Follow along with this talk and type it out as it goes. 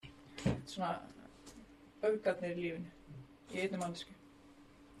svona augarnir í lífinu í einni mannsku.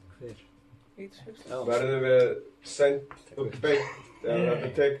 Hver? Verðum við sent og beint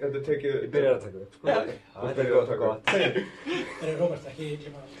þetta tekið... Ég byrjar að taka upp, sko. Þetta er gott. Róbert, ekki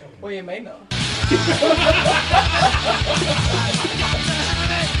gleyma það. Og ég meina það.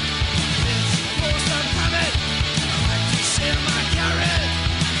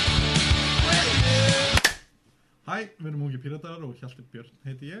 Hæ, við erum Ungir Píratar og Hjalti Björn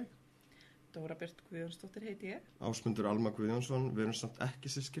heiti ég. Dóra Björn Guðjónsdóttir heiti ég. Ásmundur Alma Guðjónsson, við erum samt ekki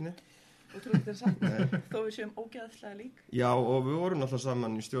systkini. Ótrúlega þetta samt, þó við séum ógeðslega lík. Já, og við vorum alltaf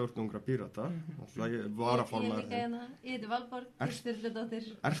saman í stjórn Ungra P&iacute. Alltaf ég var að forma... Ég er líka hérna, ég heiti Valborg, Sturludóttir.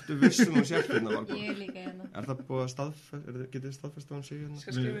 Ertu vissum að sér hérna, Valborg? Ég er líka hérna. Er það búið að getið þið staðfest á hann sig hérna?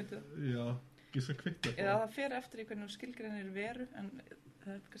 Skal skrifa þetta? Já, ég skal kvitta það. Eða það fer eftir í hvernig skilgreinir veru, en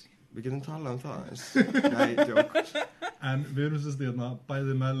það er kannski... Við getum talað um það eins. Nei, djók. En við erum hérna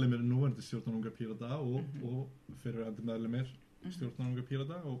bæði meðlimir núverandi stjórnar Ungra P&iacute og fyrrverandi meðlimir stjórnar Ungra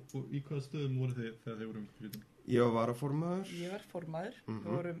P&iacute og í hvaða stöðum voru þið þegar þið voru P&iacute? Ég var varaformaður. Ég var formaður. Við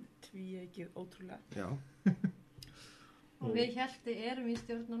vorum tvíeikið ótrúlega. Já. Og við Hjalti erum í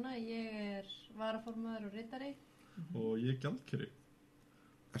stjórnuna, ég er varaformaður og riddari. Og ég er gjaldkeri.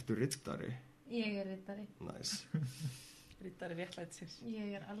 Ertu riddari? Ég er riddari. Nice. Riddari réttlætisins.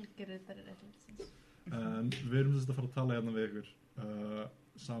 Ég er algjör riddari réttlætisins. En við erum að fara að tala hérna við ykkur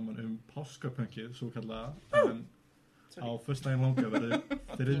saman Páskapönkið, svo kallaða, en á föstudaginn langa verður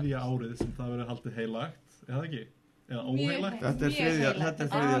 3. árið sem það verður haldið heilagt, eða ekki? Eða óheilagt? Þetta er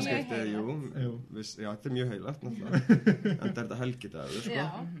þriðja skiptið, jú. Já, þetta er mjög heilagt, náttúrulega. En þetta er helgidagur, sko. Já.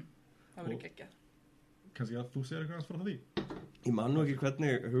 Það verður geggjað. Kannski að þú segir eitthvað frá því? Ég man nú ekki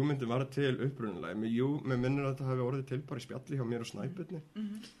hvernig hugmyndin var til upprunalega. Mér minnir að þetta hafi orðið til bara í spjalli hjá mér og Snæbjörni.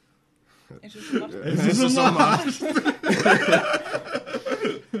 Eins og svo margt.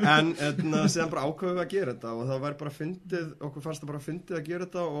 En síðan bara ákveðum við að gera þetta og það væri bara fyndið, okkur fannst það bara fyndið að gera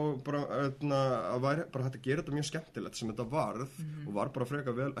þetta og bara væri bara hægt að gera þetta mjög skemmtilegt sem þetta varð og var bara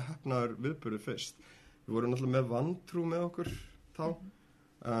frekar vel heppnaður viðburður fyrst. Við vorum náttúrulega með vantrú með okkur þá.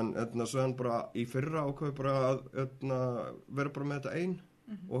 En svo hann bara í fyrra ákveði bara að vera bara með þetta einn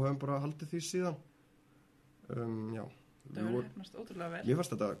og höfum bara haldið því síðan. Já. Það verður hefnast ótrúlega vel. Mér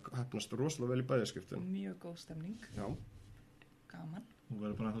fannst þetta hefnast rosalega vel í bæðaskiptum. Mjög góð stemning. Já. Gaman. Og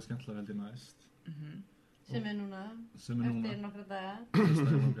verður bara eitthvað skemmtilega veldi næst. Sem er núna. Eftir nokkra daga.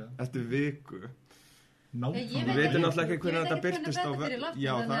 Eftir viku. Við veitum náttúrulega ekki hvernig þetta birtist á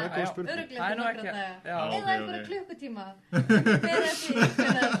Já, það er góð spurning. Örugglega nokkra daga. Eða einhverja klukkutíma.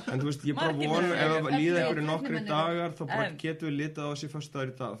 En þú veist, ég bara vona ef að líða einhverju nokkri dagar þá bara getum við litað á þessi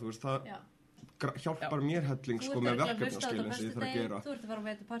föstudagur í dag. Þú veist, það hjálpar mér helling sko með verkefnaskilin sem ég þarf að gera. Þú ert að fara að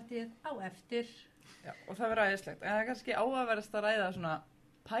veita partíið á eftir. Já, og það verður æðislegt. En það er kannski áhugaverðast að ræða svona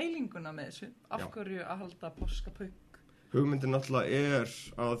pælinguna með þessu. Af hverju að halda Páskapönk? Hugmyndin náttúrulega er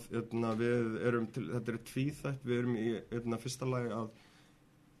að við erum þetta er tvíþætt, við erum í fyrsta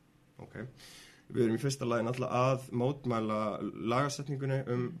lagi náttúrulega að mótmæla lagasetningunni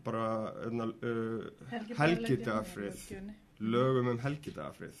bara helgidagafrið, lögum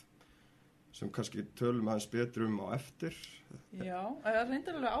helgidagafrið sem kannski tölum aðeins betur á eftir. Já, það er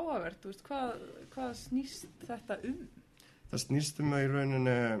reyndar alveg áhugavert, þú veist, hvað snýst þetta Það snýst að í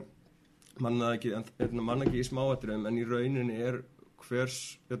rauninni manna ekki í smáatriðum en í rauninni er hvers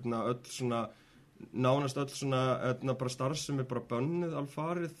öll svona nánast öll svona bara starfsemi bara bönnuð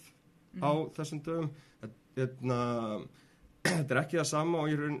alfarið á þessum dögum. Þetta er ekki það sama og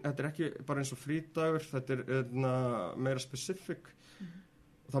í rauninni þetta er ekki bara eins og frídagur, þetta er meira specific.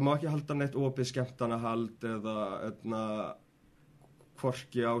 Það má ekki halda neitt opið skemmtanahald eða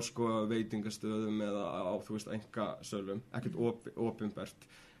hvorki á sko veitingastöðum eða á þú veist einkasölum, ekkert opinbert.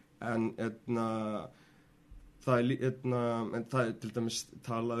 En það er til dæmis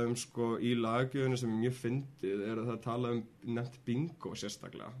talað sko í laggjöfinu sem er mjög fyndið er að það talað nefnt bingo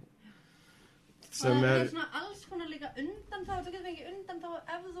sérstaklega. Það er svona alls konar líka undanþágur, þú getur fengið undanþágur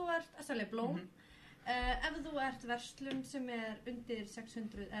ef þú ert að selja blóm, ef þú ert verslun sem er undir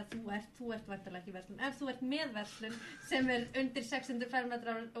 600, eða þú ert væntanlega ekki verslun, ef þú ert með verslun sem er undir 600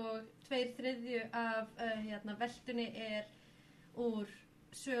 fermetrar og 2/3 af veltunni er úr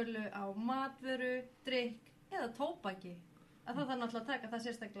sölu á matvöru, drykk eða tóbaki. Að það þarf náttúrulega að taka það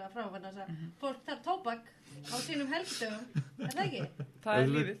sérstaklega frá þannig að fólk þarf tóbak á sínum helgdögum, er það ekki? Það er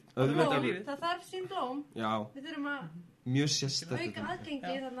lífið. Það þarf sín blóm. Já. Við þurfum að mjög sérstakt auka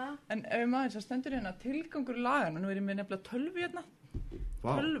aðgengi þarna. En ef maður það stendur hérna tilgangur lagana, nú er ég með nefnilega tölvu hérna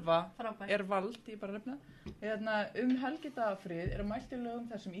tölva Frábært. vald, ég bara nefna, helgidagafrið mælt í lögum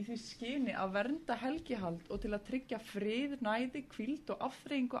þessum í því skyni að vernda helgihald og til að tryggja frið, næði, hvíld og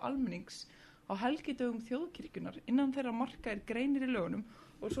afþreyingu almennings á helgidögum þjóðkirkjunar innan þeirra marka greinir í lögunum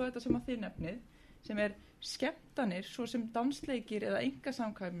og svo þetta sem að þið nefnið, sem skemmtanir svo sem dansleikir eða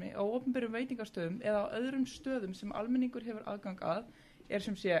einkasamkvæmi á opinberum veitingastöðum eða á öðrum stöðum sem almenningur hefur aðgang að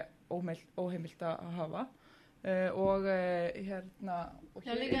sem sé óheimilt að hafa og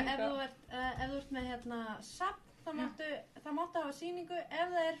Já, líka ef þú ert með safn, þá máttu hafa sýningu ef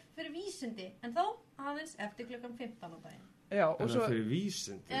það fyrir vísindi, en þó aðeins eftir klukkan 15 á daginn. Já, og svo fyrir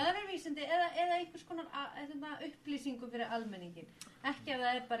vísindi? Eða fyrir vísindi, eða einhvers konar upplýsingu fyrir almenningin. Ekki ef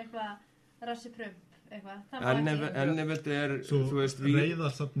það bara eitthvað rassiprump, eitthvað. En ef þetta þú veist...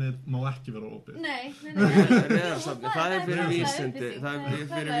 Reiðarsafnið má ekki vera opið. Nei. Reiðarsafnið, það fyrir vísindi,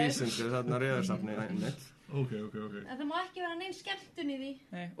 þarna reiðarsafnið einmitt. Ok. En það má ekki vera neinn skemmtun í því.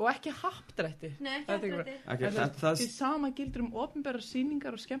 Nei, og ekki happdrætti. Nei, ekki happdrætti. Það sama gildur opinberar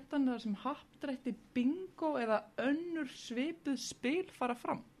sýningar og skemmtanir sem happdrætti, bingo eða önnur svipuð spil fara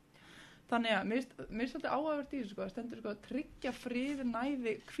fram. Þannig að mér finnst svolítið áhugavert í þessu, það stendur að tryggja frið,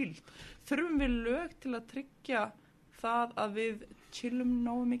 næði, hvíld. Þurfum við lög til að tryggja það að við chillum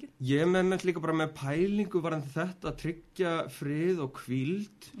nógu mikið? Ég með líka bara með pælingu varðandi þetta að tryggja frið og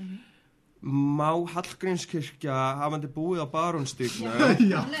hvíld. Má Hallgrímskirkja hafandi búið á Barónstígnu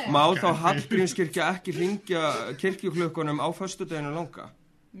má þá Hallgrímskirkja ekki hringja kirkjuklukkunum á föstudeginu langa?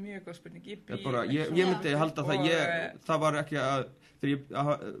 Mjög góð spurning. Ég myndi halda það var ekki að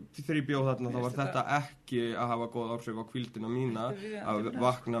þegar ég bjóð þarna þá var þetta ekki að hafa góð áhrif á hvíldina mína að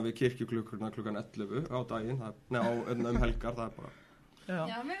vakna við kirkjuklukkurna klukkan 11 á daginn, helgar, það bara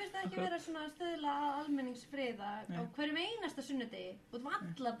Já, mér finnst það ekki vera svona stuðla að almenningsfriða á hverjum einasta sunnudegi út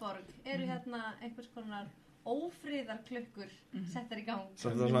allar borg einhvers konar ófriðarklukkur settar í gang.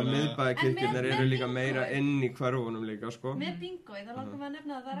 Svona miðbækirkjurnar líka meira inn í hverfunum líka, sko. Með bingoi, þá langar við að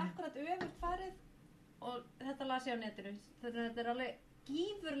nefna að það akkurat öfugt farið og þetta las ég á netinu. Þetta alveg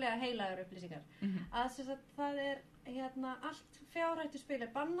gífurlega heilagur upplýsingar. Að það allt fjárhættuspil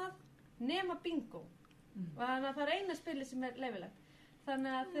bannað nema bingo. Og þannig að það eina spili sem leyfilegt.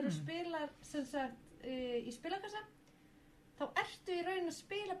 Þannig að þegar þú spilar í spilakassa þá ertu í raun að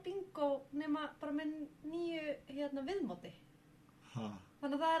spila bingo nema bara með nýju viðmóti.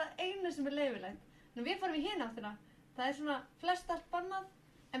 Þannig að það einu sem leyfilegt. Nú við fórum í hina áttina. Það svona flest allt bannað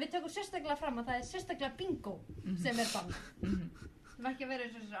en við tökum sérstaklega fram að það sérstaklega bingo sem bannað. Það var ekki að vera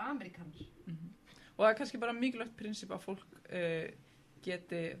eins og þessar Amerikanar. Og það kannski bara mikilvægt prinsip að fólk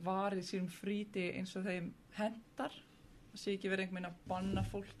geti varið sínum fríti eins og þeim hendar. Það sé ekki verið einhvern veginn að banna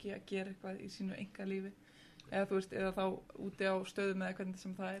fólki að gera eitthvað í sínu einkalífi eða þá úti á stöðum eða hvernig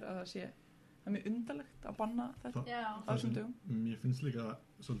sem það að það sé mjög undarlegt að banna þetta á þessum dögum. Mér finnst líka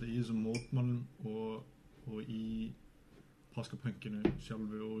svolítið í þessum mótmálum og í Páskapönkinu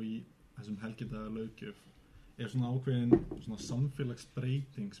sjálfu og í þessum helgidagalaugjöf svona ákveðin svona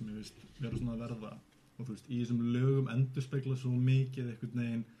samfélagsbreyting sem ég veist vera svona að verða og þú veist í þessum lögum endurspegla svo mikið einhvern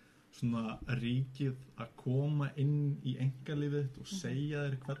veginn svona ríkið að koma inn í einkalífið og segja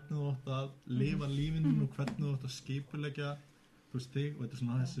þér hvernig þú átt að lifa lífinu og hvernig þú átt að skipuleggja þú veist þig og þetta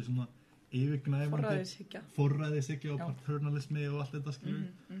svona þessi svona yfirgnæfandi forræðishyggja og paternalismi og allt þetta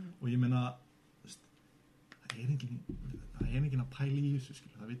skilur og ég meina það er enginn að pæla í þessu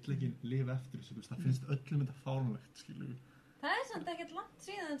skilur það vill ekki lifa eftir þessu það finnst öllum þetta fáránlegt skilur Það samt ekkert langt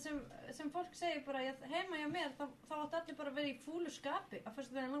síðan sem fólk segir bara heima hjá mér þá áttu allir bara að vera í fúlu skapi á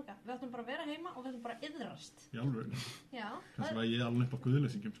föstudaginn langa. Við áttum bara að vera heima og við áttum bara að iðrast. Í alveg. Já. Kannski var ég alveg upp á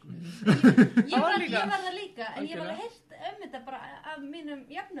guðleysingjum sko. Ég var það líka en ég var alveg heyrt þetta bara af mínum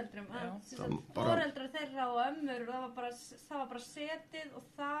jafnöldrum að foreldrar þeirra og ömmur og það var bara setið og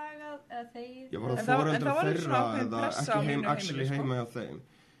þagað eða þeir. Já, var það foreldrar þeirra eða ekki heima hjá þeim?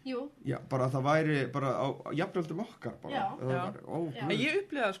 Jú. Já, bara það væri bara á jafnöldum okkar bara. Já. Ég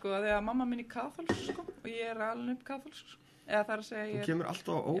upplýði það sko að þegar mamma mín kaþólsk sko og ég alveg upp kaþólsk sko. Eða það að segja ég... Þú kemur alltaf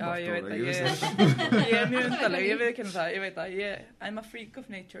á óvart. Já, ég veit að ég mjög undarleg, ég viðurkenni það, ég veit að I'm a freak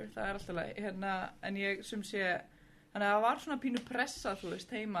of nature, það alltaf leið. En ég sem sé, þannig að það var svona pínu pressa, þú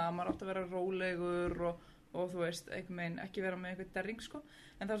veist, heima, að maður átti að vera rólegur og þú veist, einhvern veginn ekki vera með einhvern derring sko.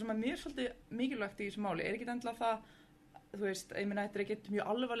 En það sem að mér svolítið mikilvægt í þessu máli ekki endilega það þú veist, ég meina þetta ekkert mjög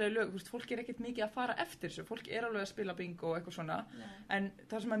alvarlega lög, þú veist, fólk ekkert mikið að fara eftir þessu, fólk alveg að spila bingo og eitthvað svona, en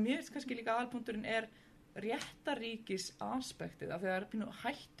það sem að mér kannski líka aðalpunkturinn réttaríkis aspektið, af því það pínu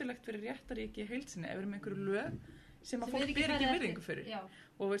hættulegt fyrir réttaríki í heilsinni ef við erum einhverju lög sem að fólk ber ekki virðingu fyrir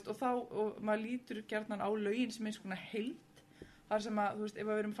og, veist, og maður lítur gjarnan á lögin sem eins konar heild, þar sem að, þú veist, ef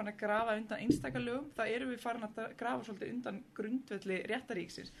við erum farin að grafa undan einstaka lögum, þá erum við farin að grafa svolítið undan grundvelli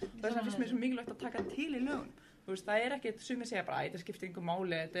réttaríksins. Þess vegna finnst mér svo mikilvægt að taka til í lögum. Þú veist, það ekkert, sumir segja bara, þetta skiptir engu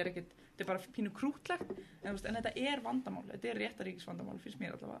máli, þetta er bara pínu krútlegt, en þetta vandamál, þetta réttaríkisvandamál, finnst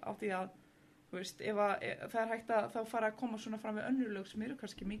mér allavega, á því að, þú veist, ef það hægt að þá fara að koma svona fram við önnur lög sem eru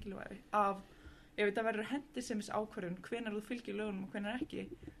kannski mikilvægari ef þetta verður hendisemis ákvörðun hvenær þú fylgir lögunum og hvenær ekki,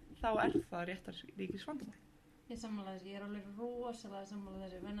 þá það réttaríkisvandamál. Ég sammála þessu, ég alveg rosalega sammála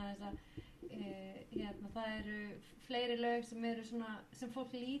þessu, venna þess að það eru fleiri lög sem eru svona, sem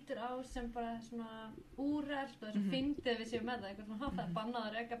fólk lítur á sem bara svona úrelt og þess að fyndið við séum með það, eitthvað svona, það bannað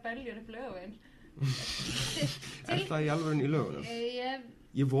að reka beljur upp lögin. Það í alvörun í lögunum?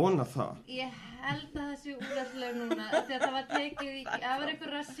 Ég vona það. Ég held að það sé úreltleg núna, því að það var tekið það var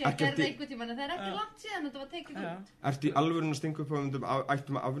einhver rassi að gerða einhvern tímann, það ekki langt síðan þetta var tekið út. Ertu í alvörun að stinga upp á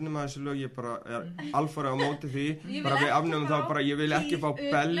ættum að afnema þessi lög? Ég bara alfarið á móti því, bara við afnemum það bara, ég vil ekki fá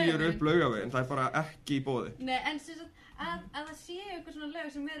beljur upp laugaveginn, það bara ekki í boði. Nei, en sem sagt, að það séu eitthvað svona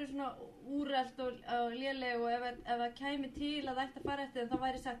lög sem eru svona úrelt og léleg og ef það kæmi til að það ætti að fara eftir, þá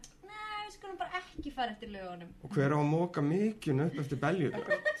væri sagt, nei, við skulum bara ekki fara eftir lögunum. Og hver á að móka mikinn upp eftir beljur?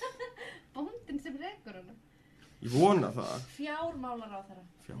 Bóndinn sem rekur honum. Ég vona það. Fjármálar á þeirra.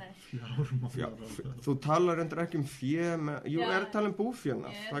 Fjármálar. Þú talar endur ekki fjö með, jú, er að tala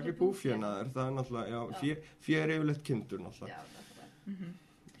búfjörnað, það ekki búfjörnaðir, það náttúrulega, fjö yfirleitt kindur náttúrulega. Já, náttúrulega.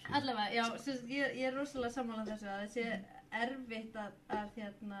 Allavega, ég rosalega sammála þessu að það sé erfitt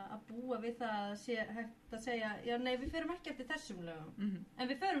að búa við það að sé hægt að segja, já nei, við förum ekki eftir þessum lögum, en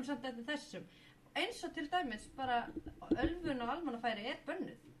við förum samt eftir þessum. Eins og til dæmis bara ölvun og almannafæri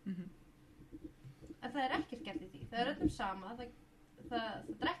bönnuð. En það ekkert gert í því. Það öllum sama, það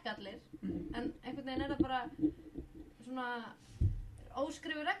drekka allir, en einhvern veginn það bara svona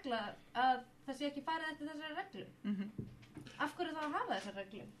óskrifu regla að það sé ekki farið eftir þessari reglu. Af hverju þá að hafa þessar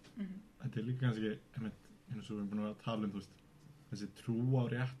reglu? Þetta líka kannski, eins og við erum búin að vera að tala þú veist, þessi trú á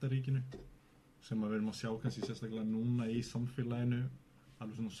réttaríkinu sem við erum að sjá kannski sérstaklega núna í samfélaginu,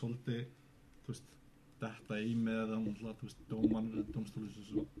 alveg svona svolítið, þú veist, detta í með þú veist, dómstóls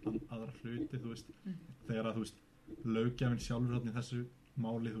og aðra hluti, þú veist, þegar að, þú veist, löggjafinn sjálfur þarna í þessu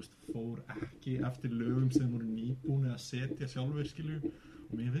máli, þú veist, fór ekki eftir lögum sem voru nýbúnir að setja sjálfur, skilju,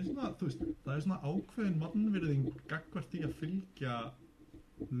 og mér finnst svona, þú veist, það svona ákveðin mannvirðing gagnvart í að fylgja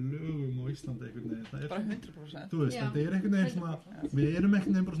lögum á Íslandi einhvern veginn, það bara 100%. Þú veist, þetta einhvern veginn svona, við erum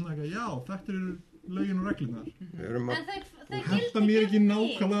einhvern veginn bara svona eitthvað, já, þetta eru lögin og reglunar. En og henta mér ekki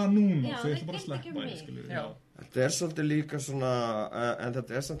nákvæmlega núna, svo ég ætla bara að sleppa því, skilju. Þetta svolítið líka svona, en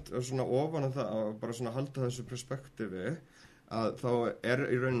þetta samt svona ofan af það, að bara svona halda þessu perspektífi, að þá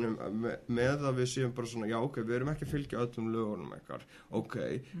í rauninum með að við séum bara svona, já ok, við erum ekki að fylgja öllum lögunum eitthvað, ok,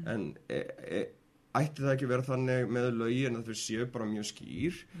 en ætti það ekki vera þannig með lögin að þau séu bara mjög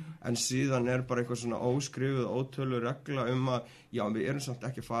skýr, en síðan bara eitthvað svona óskrifuð ótölu regla að já, við erum samt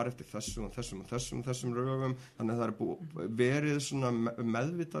ekki að fara eftir þessum lögum, þannig að það verið svona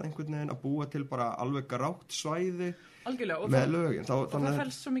meðvitað einhvern veginn að búa til bara alveg grátt svæði með lögin. Og það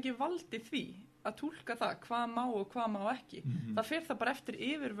felst svo mikið vald í því að túlka það, hvað má og hvað má ekki. Það fer það bara eftir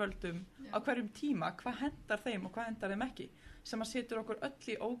yfirvöldum á hverjum tíma, hvað hendar þeim og hvað hendar þeim ekki, sem að setur okkur öll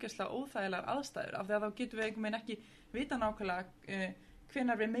í ógeðslega óþægilegar aðstæður, af því að þá getum við einhvern veginn ekki vita nákvæmlega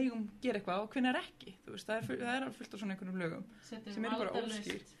hvenær við megum gera eitthvað og hvenær ekki. Þú veist, það er fullt af svona einhverjum lögum sem eru bara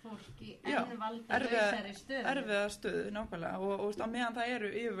óskýr. Fólk í valdalausari stöðu. Erfiða stöðu, nákvæmlega. Og á meðan það eru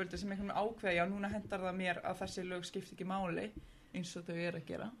yfirvöldi sem einhvern veginn ákveðja og núna hendar það mér að þessi lög skipti ekki máli eins og þau eru að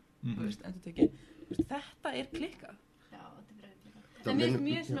gera. Þú veist, þetta klikkað. Já, þetta klikkað. En mér er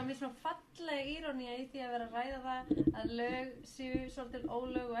mjög svona falleg írónía í því að vera að ræða það að lög séu svolítið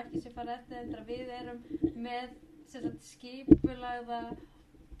ólög og ekki séu fara eftir þeim, við erum með skipulagða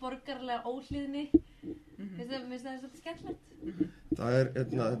borgarlega óhlýðni. Mér finnst það svolítið skemmtilegt.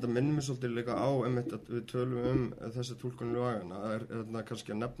 Þetta minnir mér svolítið líka á að við tölum þessi túlkun lögana,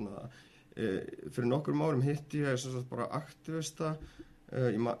 kannski að nefna það. Fyrir nokkrum árum hitti ég bara aktivista,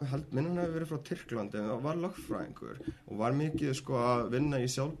 ég minna hann hefur verið frá Tyrklandi, en það var lögfræðingur og var mikið að vinna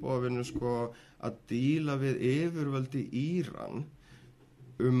í sjálfboðavinnu að díla við yfirvöldi í Íran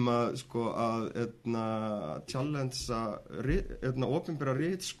að challengea opinbera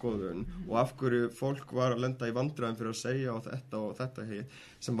ritskoðun og af hverju fólk var að lenda í vandræðum fyrir að segja og þetta hitt,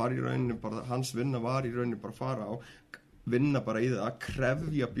 sem var í rauninni bara, hans vinna var í rauninni bara að fara á vinna bara í það að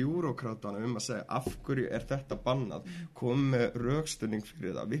krefja bjúrókratana að segja af hverju þetta bannað, kom með rökstuðning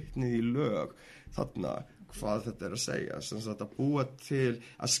fyrir það, vitnið í lög þarna hvað þetta að segja, sem sagt að búa til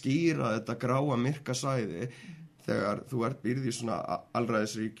að skýra þetta gráa myrka svæði. Þegar þú býrð í svona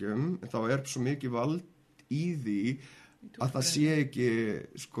alræðisríkjum, þá svo mikið vald í því að það sé ekki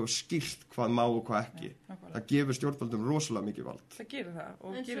sko skýrt hvað má og hvað ekki. Það gefur stjórnvaldum rosalega mikið vald. Það gerir það og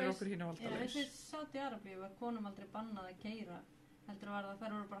gerir okkur hínu valdalaus. Eins og í Sádi-Arabíu var konum aldrei bannað að keyra, heldur var það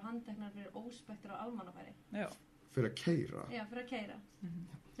þær voru bara handteknar fyrir óspektir á almannafæri. Já. Fyrir að keyra? Já, fyrir að keyra.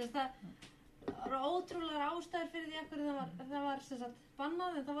 Það var ótrúlega ástæður fyrir því að það var sem sagt,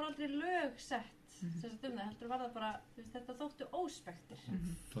 bannað, en það var aldrei lög sett sem sagt, það, heldur var það bara þetta þóttu óspektir.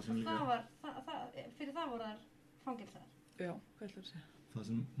 Fyrir það voru þær fangilsaðar. Já, hvað ætlum að segja? Það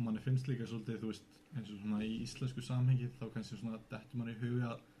sem manni finnst líka svolítið, þú veist, eins og svona í íslensku samhengi, þá kannski svona dettur manni í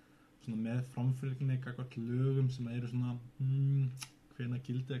huga svona með framfylgni gagnvart lögum sem eru svona hvenær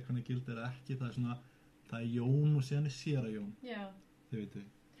gildir ekki, það er svona, það er Jón og síðan er séra Jón. Já. Þið veitir.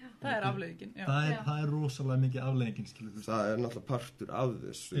 Það er afleiðingin. Það er rosalega mikið afleiðingin, skilur þú. Það er náttúrulega partur af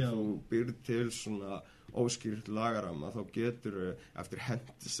þessu. Þú býrð til svona óskýrt lagaramma, þá getur eftir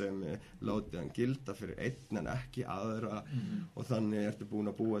hentisemi látið hann gilda fyrir einn en ekki aðra og þannig ertu búin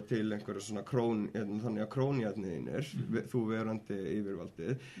að búa til einhverja svona þannig að krónjarniðinir, þú verandi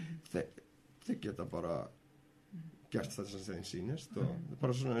yfirvaldið, þeir geta bara gert það sem þeim sýnist og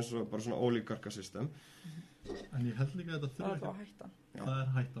bara svona eins og bara svona ólíkarkasystem. En ég held líka að þetta þurfi Það er hættan. Það er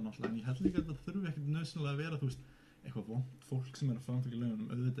hættan alltaf, en ég held líka að þetta þurfi ekkert nauðsynlega að vera, þú veist, eitthvað vont fólk sem er að framfylgja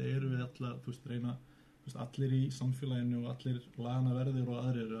lögunum. Auðvitað eru við allar, þú veist, reyna, þú veist, allir í samfélaginu og allir lagaverðir og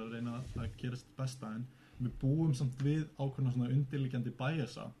aðrir að reyna að gera sitt besta, en við búum samt við ákveðna svona undirliggjandi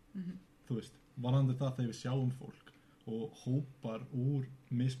bæjasa, þú veist, varðandi það þegar við sjáum fólk og hópar úr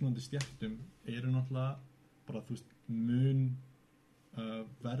mismunandi stéttum eru náttúrulega bara, þú veist,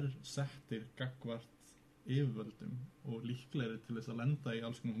 verð settir gagnvart yfirvöldum og líklegri til þess að lenda í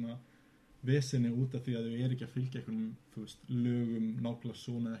alls konar svona vesenni út af því að þau eru ekki að fylgja einhverjum, þú veist, lögum nákvæmlega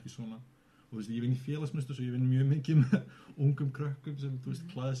svona eða ekki svona. Og þú veist, ég vinn í félagsmiðstöð svo ég vinn mjög mikið með ungum krökkum sem, þú veist,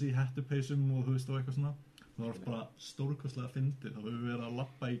 klæða sig í hettupeysum og þú veist, og eitthvað svona. Það var bara stórkostlega fyndið. Þá höfum við verið að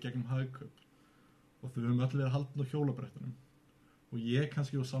labba í gegnum Hagkaup og þau höfum öll verið haldin á hjólabrettunum. Og ég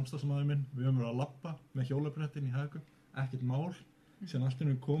kannski og samstarfsmaður minn, við höfum verið að labba með hjólabrettin í Hagkaup, ekkert mál. Síðan allt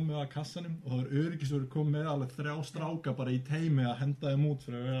einu komið að kassanum og það var öryggisvörður komið með alveg 3 stráka bara í teimi að henda þeim út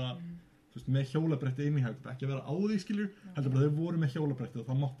fyrir að vera þú veist, með hjólabretti inn í Hagkaup, ekki að vera á því skiljur, heldur bara þau voru með hjólabretti og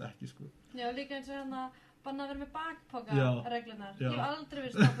það mátti ekki sko. Já, líka eins og hérna banna að vera með bakpoka reglunar. Ég hef aldrei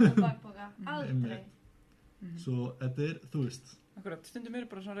verið stoppað með bakpoka, aldrei. Svo þetta er, þú veist. Akkurat, stundum eru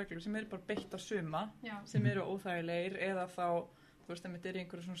bara svona reglur sem eru bara beitt á suma, sem eru óþægilegir eða þá þú veist, það er í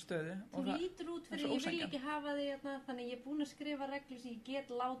einhverju svona stöðu. Þú lítur út fyrir, ég vil ekki hafa því hérna, þannig ég er búin að skrifa reglur sem ég get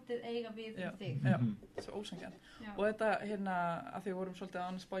látið eiga við þig. Já, svo ósangjarn. Og þetta, hérna, að því við vorum svolítið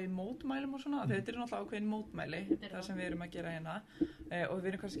að spá í mótmælum og svona, þetta er náttúrulega ákveðin mótmæli, það sem við erum að gera hérna, og við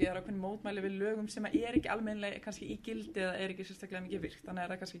erum kannski að ákveðin mótmæli við lögum sem er ekki almennilega, kannski í gildi eða er ekki sérstaklega mikið virkt, þannig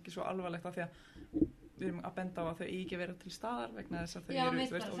er það kannski ekki svo alvarlegt af því að við erum að benda á að þau ekki vera til staðar vegna þess að þau eru,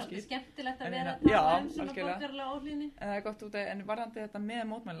 þú veist, óskýr. Já, skemmtilegt að vera að tala svona algjörlega. borgarlega óhlýðni. En það er gott út en varðandi þetta með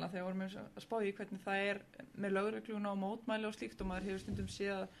mótmælina þegar vorum við að spá í hvernig það er með lögregluna og mótmæli og slíkt og maður hefur stundum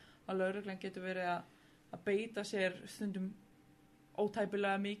séð að lögreglan getur verið að beita sér stundum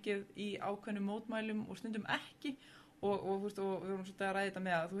ótæpilega mikið í ákveðnum mótmælum og stundum ekki og við vorum svolítið að ræða þetta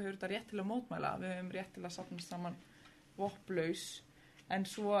með að þú hefur þetta rétt til að mótmæla, við hefum rétt til að safnast saman vopnlaus. En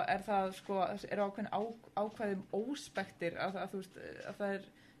svo er það sko, er ákveðum óspektir að þú veist, að það er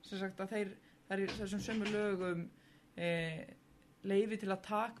sem sagt að það er þessum sömu lögum leyfi til að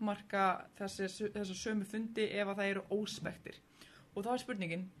takmarka þessa sömu fundi ef að það eru óspektir. Og þá er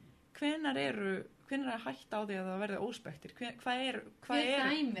spurningin, hvenær er hætta á því að það verði óspektir? Hvað er það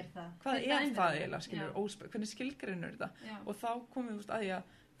eiginlega, skilur, óspektir? Hvernig skilgreinur þetta? Já. Og þá komum við að því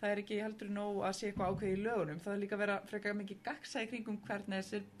að það er ekki heldur nóg að sé eitthvað ákveð í lögunum. Það er líka að vera frekar mikið gagnsæi kringum hvernig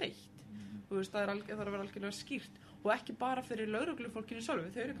þessi er beitt. Þú veist, það er að vera algjörlega skýrt. Og ekki bara fyrir lögreglufólkinu sjálfu.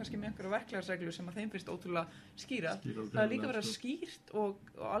 Þau eru kannski með einhverja verklagsreglur sem að þeim finnst ótrúlega skýra. Það er líka að vera skýrt og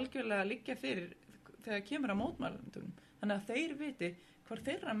algjörlega liggja fyrir þegar kemur að mótmælendunum. Þannig að þeir viti hvar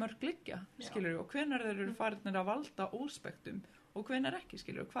þeirra mörk liggja, skilur, og hvenær þeir eru farinir að valda óspektum og hvenær ekki,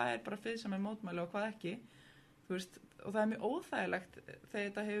 skilur, hvað er bara friðsamleg mótmæli og hvað ekki. Þú veist, og það er mjög óþægilegt þegar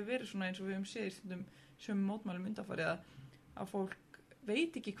þetta hefur verið svona eins og við höfum séð í stundum sömu mótmælum undanfarið að fólk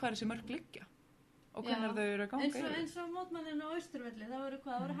veit ekki hvað þessi mörk liggja og hvernig þau eru að ganga yfir. Eins og mótmælinu á Austurvelli, það voru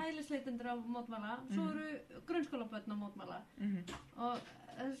hvað, það voru hælisleitendur á mótmæla, svo voru grunnskólabörn á mótmæla og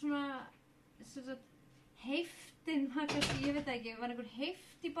það er svona heiftin, ég veit ekki, var einhver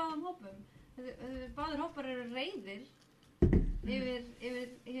heift í báðum hópum. Báðir hópar eru reiðir yfir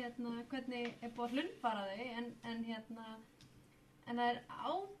hvernig er búið að hlunnfara þau en það er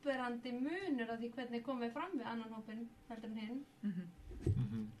áberandi munur á því hvernig komið fram við annan hópinn heldur en hinn.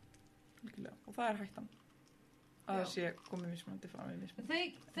 Og það er hættan að það sé komið mismunandi fram í mismunandi.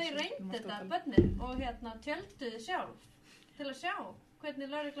 Þau reyndu þetta, börnin, og tjölduðu sjálf til að sjá hvernig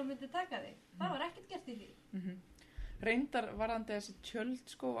lögreglan myndi taka því. Það var ekkert gert í því. Reyndar varðandi þessi tjöld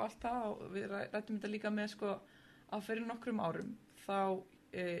sko og allt það, og við rættum þetta líka með sko að fyrir nokkrum árum þá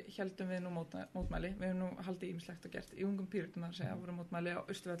heldum við nú mótmæli. Við hefum nú haldið ýmislegt og gert í Ungum Píratum að segja, voru mótmæli á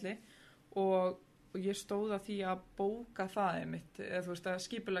Austurvelli og ég stóð að því að bóka það einmitt, eða þú veist að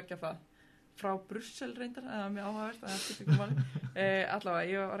skipuleggja það frá Brussel reyndar, eða mjög áhugavert að það skipti ekki máli. Allavega,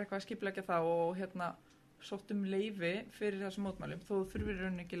 ég var eitthvað að skipuleggja það og sóttum leyfi fyrir þessum mótmælum, þó þurfir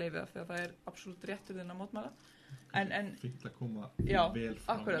rauninni ekki leyfið það, þegar það er absolutt réttur þinn að mótmæla. En fínt að koma já, vel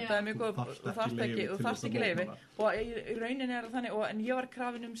fram. Akkurat, það er mjög góð, þú þarft ekki leyfi og í rauninni er það þannig, en ég var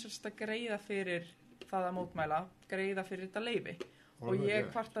krafin að greiða fyrir það að mótmæla, greiða fyrir þetta leyfi og ég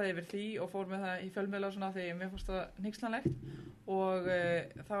kvartaði yfir því og fór með það í fjölmiðla og svona því mér fannst það hneykslanlegt og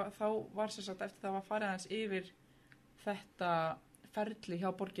þá var eftir það var farið aðeins yfir þetta ferli hjá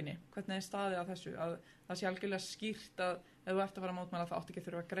borginni, hvernig er staðið að þessu, að það sé algjörlega skýrt að ef þú ert að fara að mótmæla það átt ekki að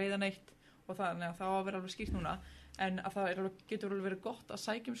þurfa að greiða neitt og þannig að það á að vera alveg skýrt núna, en að það getur alveg verið gott að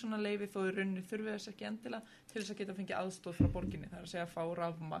sækja svona leyfi þó í rauninni þurfi þess ekki endilega til þess að geta fengið aðstoð frá borginni, það er að segja að fá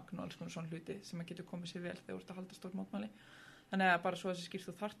rafmagn og alls konar svona hluti sem að getur komið sér vel þegar þú ert að halda stór mótmæli. Þannig að bara svo þessi skýrt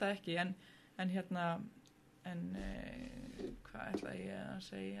þú þarft það ekki, en hvað ætla ég að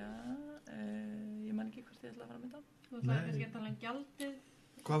segja, ég man ekki hvort ég ætla að fara að mynda. Þú ætlaði kannski að tala um gjaldið.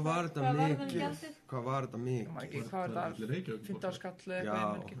 Hvað var þetta mikið? Hvað var þetta mikið? Hvað var þetta? 15 skall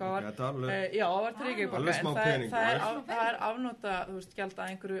eitthvað, já, það var til Reykjavík alveg smá pening. Það er afnota, þú veist, gjald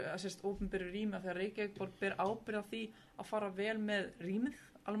að einhverju opinberu rými þegar Reykjavík ber ábyrgð á því að fara vel með rýmið,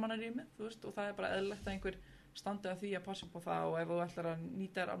 almannarýmið, þú veist, og það er bara eðlilegt að einhver standi að því að passa upp á það og ef þú ætlar að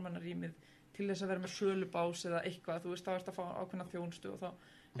nýta þér almannarýmið til þess að vera með sölubás eða eitthvað, þú veist, þá ert að fá ákveðna þjónustu og þá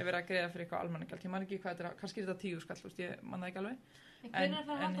er verið að greiða fyrir eitthvað almannagjald. Ég man ekki hvað þetta er, kannski er þetta 10 skall, þú veist, ég man það ekki alveg. En hvernig er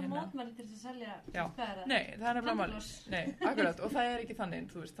það að halda mótmæli til þess að selja, hvað er það? Nei, það er nefnilega máli. Nei, akkurat, og það er ekki þannig,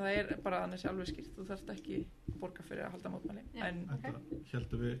 þú veist, það er bara þannig alveg skýrt, þú þarft ekki borga fyrir að halda mótmæli. Þetta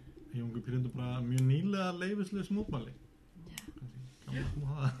heldum við í Ungum Píratum bara mjög nýlega leyfislegs mótmæli.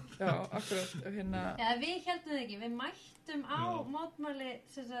 Já, akkurat, Já, við heldum það ekki, við mættum á mótmæli,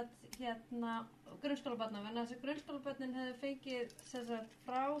 grunnskólabarna, en þess að grunnskólabörnin hefðu fengið,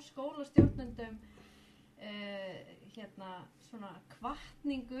 frá skólastjórnendum, svona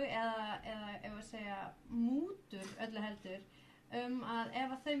hvatningu eða ef að segja mútur öllu heldur að ef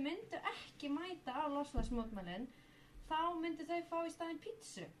að þau myndu ekki mæta á loftslagsmótmælin þá myndu þau fá í staðinn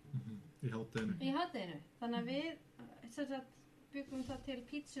pítsu í hádeginu. Þannig að við byggum það til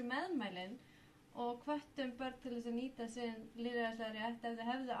pítsu meðmælin og hvöttum börn til þess að nýta sinn lýðræðislega rétt ef þau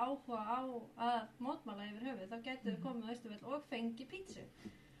hefðu áhuga á að mótmæla yfir höfuð þá gætu þau komið á Austurvöll og fengi pítsu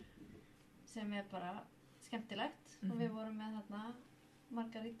sem er bara skemmtilegt og við vorum með þarna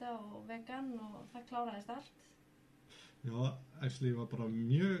margarita og vegan og það kláraðist allt. Já, actually var bara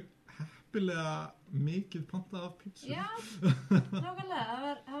mjög heppilega mikið pantað af pítsu. Já, nákvæmlega.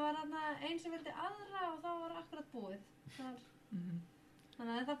 Það var þarna einn sem vildi aðra og það var akkurat búið.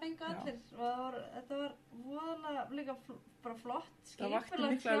 Þannig að það fengu allir og þetta var voðalega líka bara flott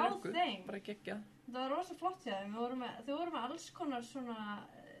skipulag hjá þeim. Bara geggja. Það var rosa flott hjá þeim. Þau voru með alls konar svona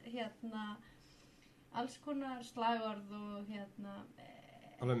alls konar slagorð og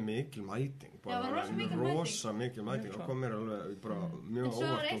alveg mikil mæting rosa mikil mæting og kom mér alveg bara mjög óvart og glatt. En svo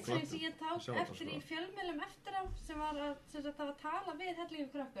var eitt sem ég ták eftir í fjölmiðlum eftir á sem var að tala við hellingu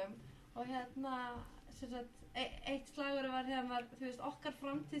krökkum og eitt slagorð var þú veist, okkar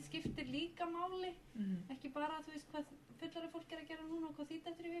framtíð skiptir líka máli ekki bara, þú veist, hvað fullari fólk er að gera núna og hvað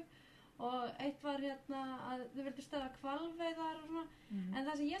þýtt eftir í hug og eitt var að þau vildu stöða hvalveiðar og svona en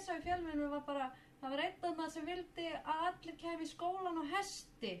það sem ég sá í fjölmiðlum var bara það var einn þarna sem vildi að allir kæmi í skólan á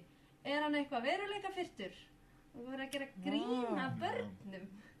hesti hann eitthvað veruleikafirrtur og verið að gera grín af börnum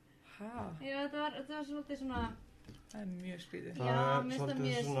Já, þetta var svolítið svona það er mjög skrítið Já, mér finnst það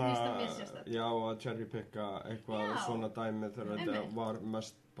mjög sérstætt Já, að cherrypicka eitthvað svona dæmi þegar þetta var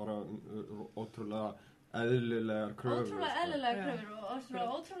mest bara ótrúlega eðlilegar kröfur Ótrúlega eðlilegar kröfur og svona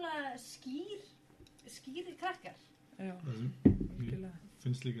ótrúlega skýrir krakkar Já, ég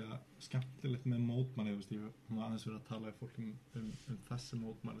finnst líka skemmtilegt með mótmæli ég var aðeins verið að tala í fólk um þessi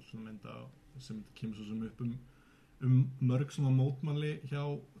mótmæli sem kemur svo sem upp mörg svona mótmæli hjá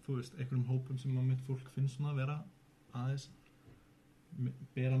þú veist, einhverjum hópum sem að mitt fólk finnst svona að vera aðeins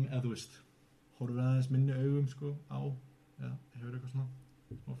eða þú veist horfir aðeins minni augum sko á hefur eitthvað svona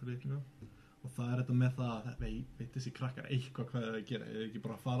áfyrirleikinga og það er þetta með það að veit þessi krakkar eitthvað hvað það gera eða ekki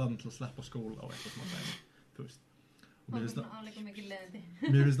bara fara til að sleppa skóla á eitthvað svona dæmi þú veist og mér áleikum mikið leiðindi.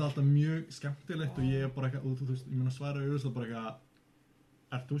 Mér finnst það alltaf mjög skemmtilegt og ég bara eitthvað, þú veist, ég meina svara auðvitað bara eitthvað,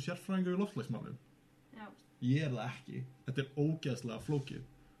 ert þú sérfræðingur í loftslagsmálum? Já. Ég það ekki, þetta ógeðslega flókið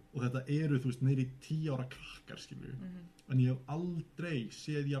og þetta þú veist, niður í 10 ára krakkar, skilju, en ég hef aldrei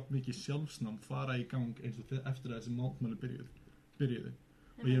séð jafn mikið sjálfsnám fara í gang eins og eftir að þessi mótmæli byrjuðu.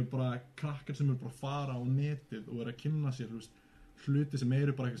 Og ég hef bara krakkar sem bara fara á netið og að kynna sér, þú veist, hluti sem bara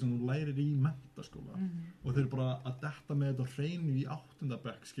eitthvað sem þú lærir í menntaskóla og þeir bara að detta með þetta hreinu í 8.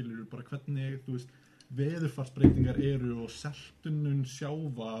 bekk, skilur bara hvernig, þú veist, veðurfarsbreytingar og seltunum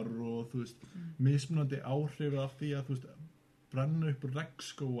sjávar og, þú veist, mismunandi áhrif af því að, þú veist, brenna upp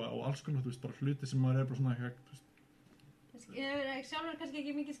regnskóga og alls konar, þú veist, bara hluti sem maður bara svona eitthvað, þú veist. Ég sjálfur kannski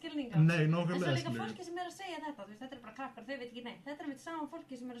ekki mikið skilning á. Nei, nákvæmlega. En svo líka fólki sem að segja þetta, þú veist, þetta bara krakkar, þau veit ekki neitt. Þetta mitt saman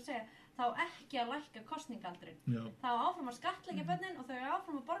fólki sem að segja, þá ekki að lækka kosningaldurinn. Já. Þá áfram að skattleggja börnin og þau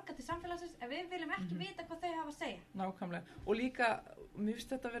áfram að borga til samfélagsins ef við viljum ekki vita hvað þau hafa að segja. Nákvæmlega. Og líka, mér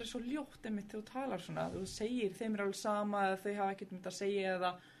finnst þetta að vera svo ljótt einmitt þegar þú talar svona. Þú segir, þeim alveg sama eða þau hafa ekkert að segja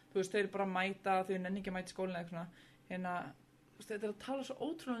eða þú veist, þau bara mæta, þau nenni ekki að mæta í skólinn eða svona. Hérna, þetta að tala svo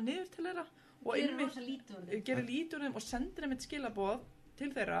ótrúlega niður til þeirra og gerir lítið úr þeim og sendir þeim eitt skilaboð til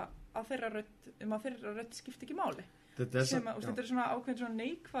þeirra að þeirra rödd skipti ekki máli. Þetta er svona ákveðin svona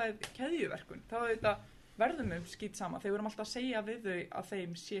neikvæð keðjuverkun. Þá þetta verðum við skítsama. Þeir vorum alltaf að segja við þau að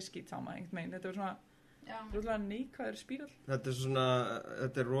þeim sé skítsama einhvern veginn. Þetta er svona rosalega neikvæður spírall.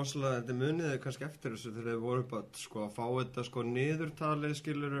 Þetta er rosalega, þetta muniði kannski eftir þessu þegar þið voru bara sko, að fá þetta sko, niðurtalið,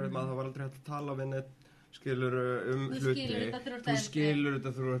 skilur, það var aldrei hægt að tala við neitt, skilur hluti. Þú skilur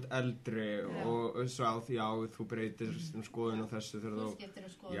þetta þú ert eldri og svo á því þú breytir skoðun á þessu þegar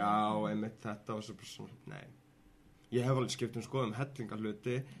þú einmitt þetta og svo bara svona, nei. Ég hef alveg skipt skoðum hellinga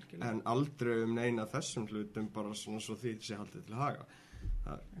hluti en aldrei neina þessum hlutum bara svona svo því sé haldið til haga.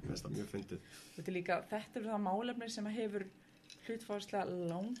 Það er mjög fyndið. Þetta það málefni sem hefur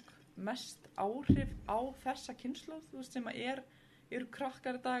hlutfallslega mest áhrif á þessa kynslóð, þú veist, sem eru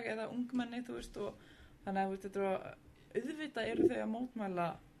krakkar í dag eða ungmenni, þú veist, og þannig að þetta auðvitað eru þau að mótmæla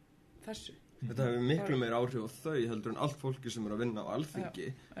þessu. Þetta hefur miklu meira áhrif á þau heldur en allt fólki sem að vinna á alþingi.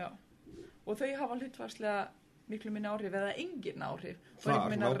 Já. Og þau hafa hlutfallslega miklu minna áhrif eða engin áhrif. Og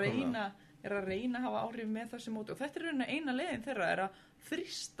einhvern veginn að reyna að hafa áhrif með þessu móti. Og þetta er eina leiðin þeirra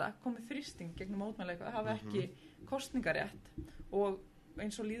að komið þrýsting gegnum mótmæla eitthvað, hafa ekki kosningarétt. Og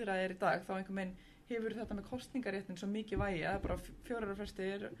eins og lýðræði í dag, þá einhvern veginn hefur þetta með kosningaréttin svo mikið vægi að bara 4 ára fresti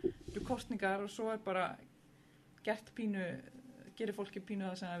eru kosningar og svo bara gerir fólki pínu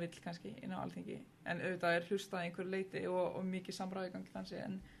það sem það vill kannski inn á alþingi en auðvitað hlustað einhver leiti og mikið samræði gangi þannig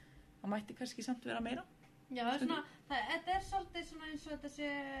en það mætti kannski samt vera meira. Já, þetta svolítið svona eins og þetta sé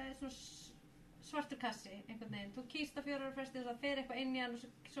svona svartur kassi einhvern veginn. Þú kýst á 4 ára fresti og það fer eitthvað inn í hann og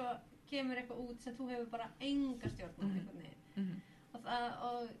svo kemur eitthvað út sem þú hefur bara enga stjórn á einhvern veginn.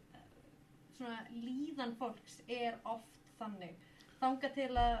 Og svona líðan fólks oft þannig þangað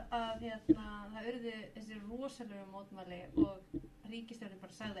til að það urðu þessi rosalegu mótmæli og ríkisstjórnin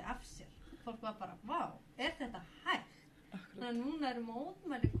bara sagði af sér. Fólk var bara, vá, þetta hægt? Þannig að núna eru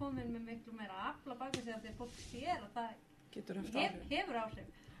mótmæli komin með miklu meira afl á baki sig af því að fólk sér að það hefur áhrif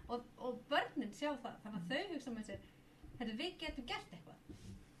og börnin sjá það, þannig að þau hugsa með sér, við getum gert eitthvað.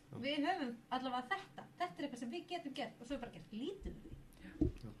 Við höfum allavega þetta er eitthvað sem við getum gert og svo bara gert lítið við því.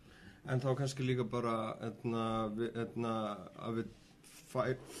 En þá kannski líka bara að við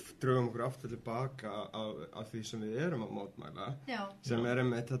drögum okkur aftur tilbaka af því sem við erum að mótmæla. Sem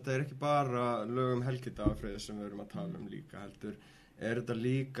einmitt, þetta er ekki bara lögum helgidagafrið sem við erum að tala líka heldur. Þetta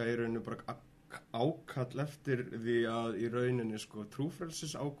líka í rauninu bara ákall eftir því að í rauninni sko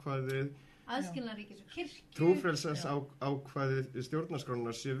trúfrelsisákvæðið aðskilnað ríkis og kirkju. Trúfrelsisákvæðið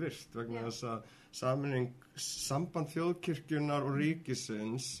stjórnarskrárinnar sé virt vegna þess að samband þjóðkirkjunnar og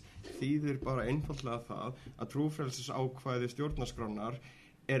ríkisins þýðir bara einfaldlega það að trúfrelsisákvæðið stjórnarskrárinnar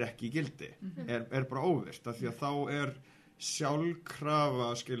ekki í gildi, bara óvirt af því að þá sjálfkrafa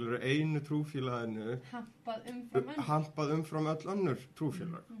skilur einu trúfélaginu hampað umfram öll önnur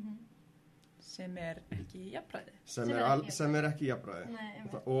trúfélag. Sem ekki jafnræði. Sem ekki jafnræði.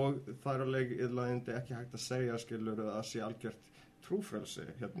 Og það alveg yfirleiðandi ekki hægt að segja skilur að sé algjört trúfrelsi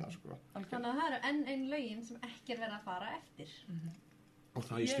hérna sko. Þannig að það eru enn lögin sem ekki verið að fara eftir. Og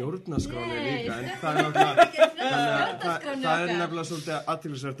það í stjórnarskráni líka en það nefnilega svolítið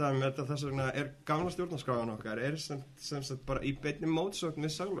athyglisvert með þetta þess vegna gamla stjórnarskráin okkar sem sagt bara í beinni mótsögn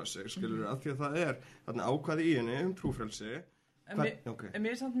við sjálfa sig skilur af því að það þarna ákvæði í henni frelsi. En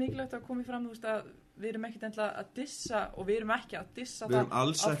mér samt mikilvægt að koma fram þú veist að við erum ekkert endilega að dissa og við erum ekki að dissa það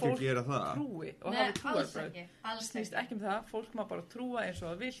að fólk trúi og hafi trúarbröð. Það snýst ekki það, fólk má bara trúa eins og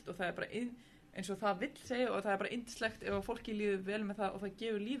það vilt og það bara eins og það vill segja og það bara yndislegt ef fólki líður vel með það og það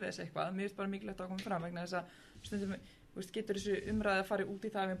gefur lífið þess eitthvað. Mér finnst bara mikilvægt að koma fram vegna þess að stundum getur þessu umræði að fara út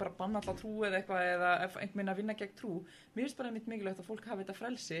í það að við bara banna alla trú eða eitthvað eða einhvern veginn að vinna gegn trú. Mér finnst bara mikilvægt að fólk hafi þetta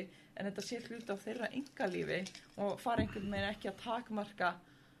frelsi en þetta sé hluti af þeirra einkalífi og fara einhvern veginn ekki að takmarka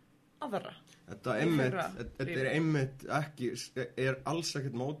aðra. Þetta er einmitt ekki, alls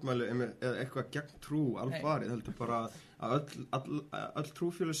ekkert mótmæli eða eitthvað gegn trú alfarið, heldur bara að öll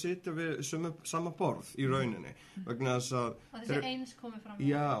trúfélög sitja við sama borð í rauninni vegna þess að þessi eins komið fram.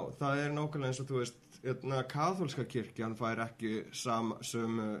 Já, það er nákvæmlega eins og þú veist kaþólska kirkjan fær ekki sömu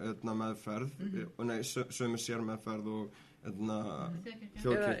meðferð sömu sérmeðferð og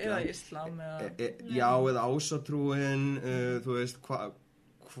þjóðkirkjan eða islam já, eða ásatrúin þú veist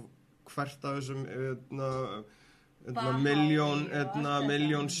hvert af þessum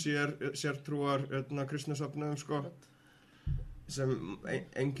miljón sértrúar kristnisöfnum sko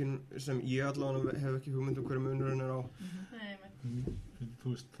sem ég allavega hef ekki hugmynd hverju munurinn á.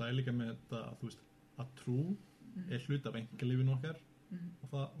 Þú veist, það líka með þetta þú veist, að trú hluti af einkalífinu okkar og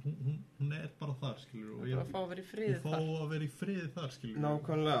það, hún bara þar, skilur og bara fá að vera í friði þar, skilur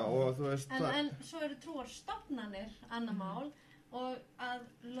nákvæmlega og þú veist en svo eru trúarstofnanir annar mál og að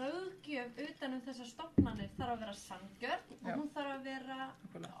löggjöf utan þessar stofnanir þarf að vera sanngjörn og hún þarf að vera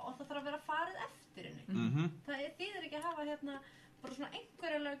og það þarf að vera farið eftir henni. Það þýðir ekki að hafa bara svona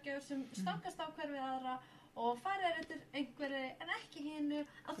einhverja löggjöf sem stangast á hver við aðra og farið eftir einhverju en ekki hinu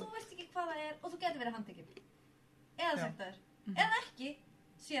að þú veist ekki hvað það og þú getur verið handtekinn eða sagt það eða ekki,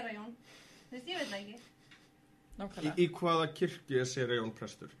 séra Jón þú veist, ég veit það ekki. Í hvaða kirkju séra Jón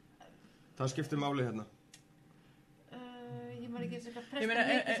prestur? Það skiptir máli hérna. Ég maður ekki eins og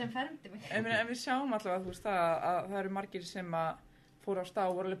prestur sem fermdi mig. En við sjáum allavega þú veist að það eru margir sem að fóru á stað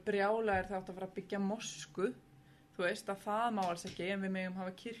og voru alveg brjálægir það átt að fara að byggja mosku þú veist að það má alls ekki en við megum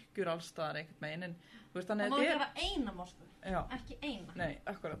hafa kirkjur allstaðar einhvern veginn en þú veist þannig að það má ekki hafa eina mosku ekki eina. Nei,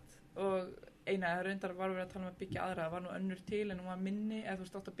 akkurat og eina reyndar var við að tala um að byggja aðra það var nú önnur til en hún var minni eða þú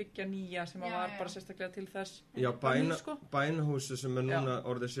veist átt að byggja nýja sem var bara sérstaklega til þess bænahúsi sem núna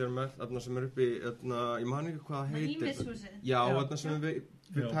orðið sér með þarna sem upp í ég man ekki hvað heitir já, þarna sem við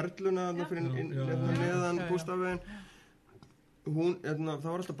perluna þarna fyrir neðan bústafinn það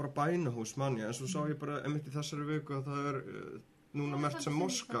var alltaf bara bænahús manni en svo sá ég bara einmitt í þessari viku að það núna merkt sem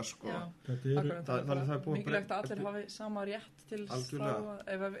moska sko. Þannig það er búið mikilvægt að allir hafi sama rétt til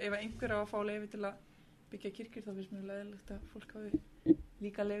ef einhver á að fá leyfi til að byggja kirkjur þá finnst mér leiðilegt að fólk hafi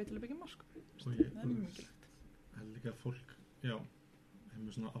líka leyfi til að byggja mosku það er mjög mikilvægt það er líka fólk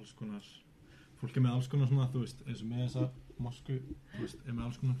með svona alls konar fólk með alls konar svona þú veist eins og með þessa mosku þú veist með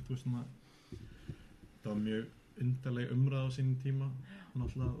alls konar þú veist svona það var mjög undarleg umræða á sínum tíma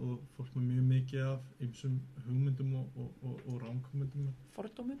náttúrulega og fólk með mjög mikið af ýmsum hugmyndum og rangmyndum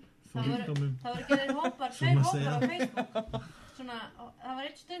fordómum það voru gerðir hópar tveir hópar á Facebook svona, það var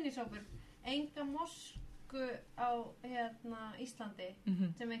eitt stuðningshópur enga mosku á Íslandi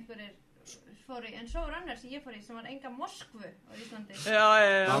sem einhverjir fór í en svo var annar sem ég fór í sem var enga Moskvu á Íslandi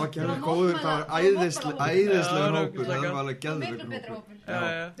það var gerðið góður, það var æðislegur hópur það var alveg geðveikur miklu betra hópur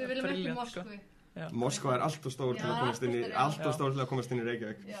við viljum ekki Moskvu Moskva er alltaf stór til að komast inn í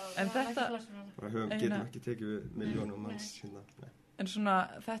Reykjavík en þetta getum ekki tekið við milljónum manns en svona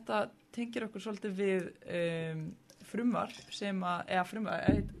þetta tengir okkur svolítið við frumvarp sem að er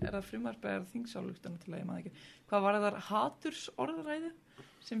það frumvarp eða þingsályktun til að ég maður ekki hvað var það hatursorðræðu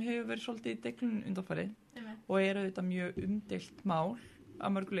sem hefur verið svolítið í deglunum undanfarið og er auðvitað mjög umdeilt mál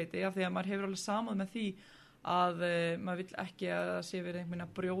að mörgu leyti af því að maður hefur alveg samað með því að maður vill ekki að það sé verið einhvern veginn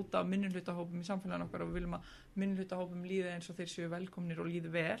að brjóta minnihlutahópum í samfélaginu okkar og við viljum að minnihlutahópum líði eins og þeir séu velkomnir og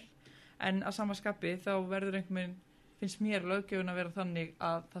líði vel en að sama skapi þá verður einhvern veginn finnst mér löggjöfun að vera þannig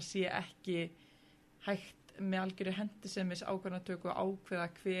að það sé ekki hægt með algjörri hendisemis ákvarðanatöku að ákveða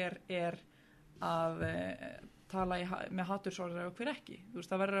hver er að tala með hatursorðræðu og hver ekki þú veist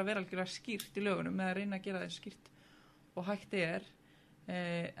það verður að vera algjörlega skýrt í lögunum með að reyna að gera það skýrt og hægt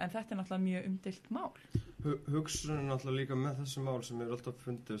en þetta er náttúrulega mjög umdeilt mál hugsunin náttúrulega líka með þessi mál sem er alltaf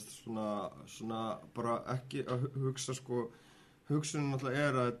fundist svona bara ekki að hugsa sko hugsunin náttúrulega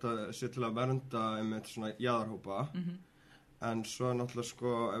er að þetta sé til að vernda einmitt svona jaðarhópa en svo náttúrulega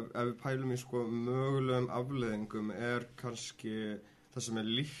sko ef við pælum í sko mögulegum afleiðingum er kannski það sem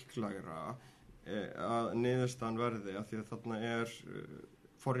er líklegra að niðurstaðan verði af því að þarna er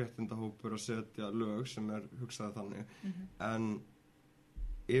forréttindahópur að setja lög sem er hugsaði þannig en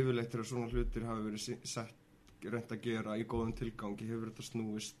yfirleitt þegar svona hlutir hafi verið reynt að gera í góðum tilgangi hefur þetta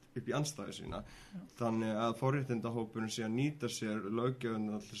snúist upp í andstæðu sína þannig að forréttindahópurinn sé að nýta sér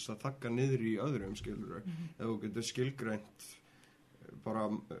löggjöfun alltaf að þakka niður í öðrum skilur eða þú getur skilgreint bara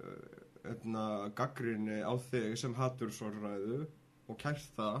gagnrýni á þig sem hatursorðræðu og kært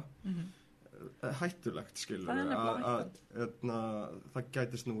það hættulegt skilur Það er nefnilega það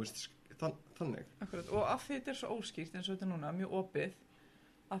gæti snúist þannig. Akkurat, og af því þetta svo óskýrt eins og þetta núna, mjög opið,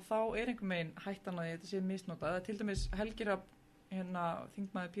 að þá einhver megin hættan að þetta sé misnotað. Til dæmis Helgir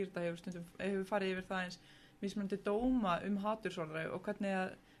þingmaður Píratar hefur farið yfir það eins mismunandi dóma hatursorðræðu og hvernig það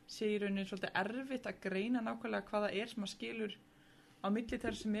sé í rauninni svolítið erfitt að greina nákvæmlega hvað það sem að skilur á milli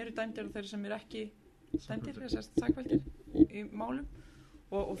þeirra sem eru dæmdir og þeirra sem eru ekki dæmdir, sakfældir í málum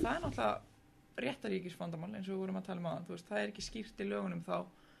og það er náttúrulega réttaríkisvandamál eins og við vorum að tala áðan, það er ekki skýrt í lögunum þá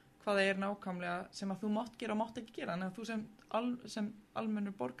hvað það er nákvæmlega sem að þú mátt gera og mátt ekki gera, en að þú sem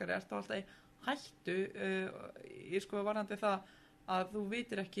almennur borgari ert á alltaf í hættu ég varðandi það að þú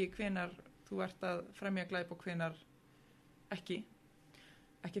vitir ekki hvenar þú ert að fremja glæp og hvenar ekki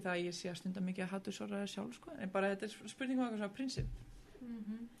það að ég sé að stunda mikið að hatursorðræðu sjálf en bara þetta er spurning um eitthvað svona prinsip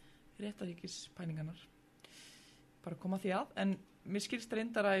réttaríkispælingarnar bara koma því að, en mér skilst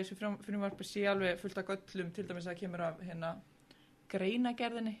reyndar að þessu frumvarpi sé alveg fullt af göllum, til dæmis að kemur af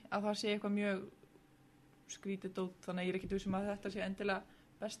greinagerðinni, að það sé eitthvað mjög skrítið dót, þannig að ég er ekki vissum að þetta sé endilega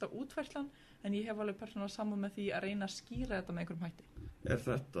besta útfærslan, en ég hef alveg persónulega samúð með því að reyna að skýra þetta með einhverjum hætti. Er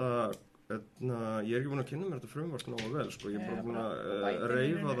þetta ég er ekki búin að kynna mér þetta frumvarp nógu vel, ég er bara búin að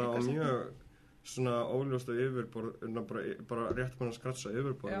reifa það á mjög svona óljóst og yfirborð, bara rétt búin að skratsa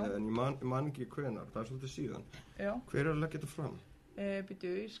yfirborðið, en ég man ekki hvenar, það er svolítið síðan. Já. Hver er að leggja þetta fram?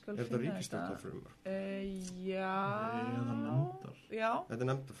 Ég skal er þetta ríkisstjórnarfrumvarp? Já. Eða nefndar. Já. Þetta er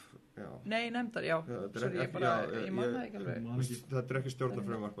nefndar, já. Nei, nefndar, já. Sorry, ég man það ekki alveg. Þetta er ekki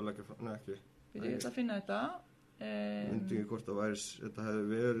stjórnarfrumvarp að leggja fram, nei ekki. Ég ætla að finna þetta. Myndi ekki hvort þetta hefði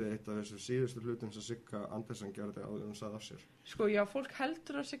verið eitt af þessu síðustu hlutum sem Sigga Andersen gerði áður hún sagði af sér. Já, fólk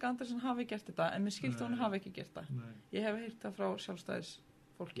heldur að Sigga Andersen hafi gert þetta, en mér skilst að hún hafi ekki gert það. Ég hef heyrt það frá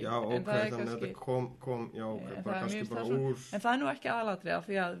sjálfstæðisfólki. Já, ok, þannig að þetta kom, já, ok, bara kannski bara úr. En það er nú ekki aðalatriða,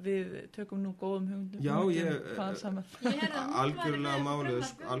 því að við tökum nú góðum hugmyndum. Já, algjörlega málið,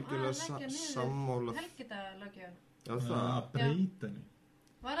 algjörlega sammála. Helgidalöggjöfin. Já, það. Að breyta henni.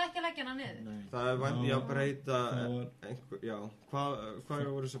 Var það ekki að leggja hana niður? Nei. Það er vænti að breyta já, hvað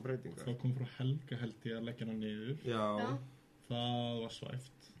voru þessar breytingar? Það kom frá Helga held ég að leggja hana niður. Já. Það var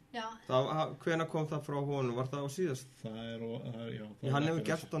svæft. Já. Hvenær kom það frá honum? Var það á síðast? Það er, já. Hann hefur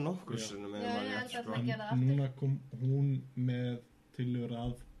gert það nokkur sinnum. Já, ég held að það gera það. Núna kom hún með tillögur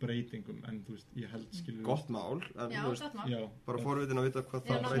að breytingum, en þú veist, ég held skilur. Gott mál. Já, gott mál. Já. Bara forvitin að vita hvað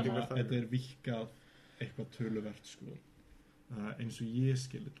það breytingar það Þetta er virkað eitthvað töluvert eins og ég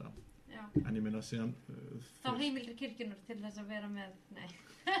skil þetta. Já. En ég meina síðan þá heimildir kirkjunur til þess að vera með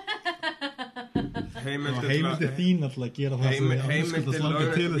heimildir þín alltaf að gera það sem heimildir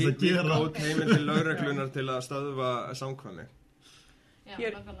lögreglunar til að stöðva samkvæmi.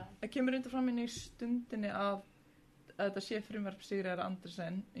 Það kemur undir fram inn í stundinni að þetta sé frumvarp Sigríðar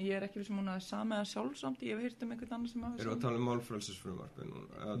Andersen. Ég er ekki vissum hún að sama eða sjálfsamt, ég hef heyrt einhvern annar sem hafa Erum við að tala málfrelsisfrumvarpi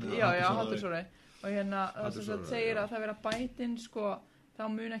núna? Já, hatursorðræðu. Og það segir að það vera bætinn þá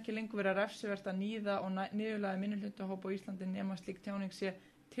mun ekki lengur vera refsivert að níða og niðurlægja minnihlutahópa á Íslandi nema slík tjáning sé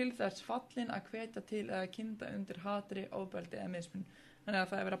til þess fallin að hvetja til eða kynda undir hatri, ofbeldi eða mismunun. Þannig að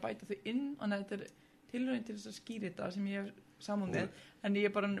það er verið að bæta þau inn og þetta er tilraun til þess að skýra þetta sem ég hef samúð með. En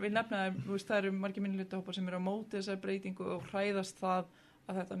ég bara vil nefna að það eru margir minnihlutahópar sem eru á móti þessar breytingu og hræðast það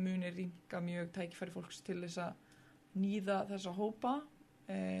að þetta muni rýmka mjög tækifæri fólks til þess að níða þessa hópa.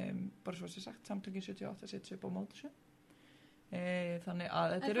 Bara svo að sé sagt, samtökin 78 setja upp á móti þessu. Þannig að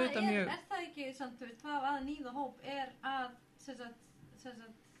þetta er auðvitað mjög... Er það ekki, samt, það að nýða hóp er að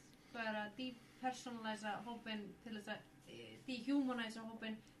bara depersonaliza hópin til þess að dehumaniza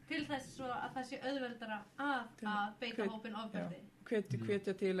hópin til þess svo að það sé auðveldara að beita hópin ofbeldi.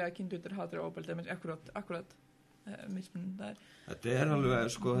 Hvetja til að kynna undir hatri og ofbeldi, akkurat mismunum það er. Þetta er alveg,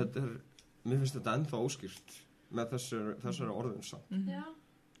 mér finnst þetta ennþá óskýrt með þessari orðum samt. Já.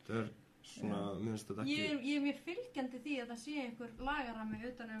 Þetta er svona, mér finnst þetta ekki... Ég er mjög fylgjandi því að það sé einhver lagarami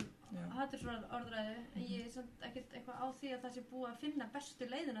utanum hatursorðræðu. Ég er samt ekkert eitthvað á því að það sé búið að finna bestu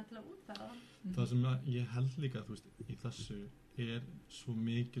leiðina til að útfæra það. Það sem ég held líka, þú veist, í þessu er svo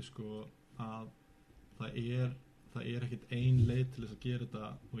mikið að það er ekkert ein leið til þess að gera þetta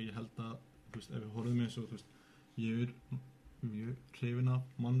og ég held að, þú veist, ef við horfum eins og, þú veist, ég er mjög hrifin af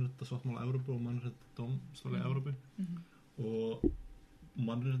mannréttindasáttmála Evrópu og mannréttindadómstóli Evrópu og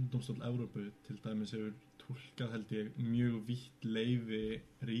mannréttindadómstóli Evrópu til dæmis hefur túlkað held ég mjög vítt leyfi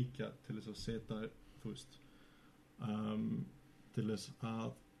ríkja til þess að setja, þú veist, til þess að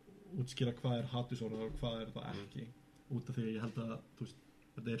útskýra hvað er hatursorðræða og hvað er það ekki, út af því að ég held að, þú veist,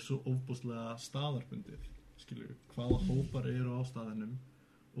 þetta er svo ofboðslega staðarbundið, skilur, hvaða hópar eru á staðinum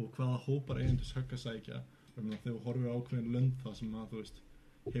og hvaða hópar eigendur sögg að sækja þegar þú horfir á ákveðin lönd það sem að þú veist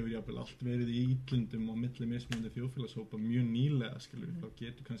hefur jafnvel allt verið í ítlundum á milli mismunandi þjóðfélagshópa mjög nýlega skilur þá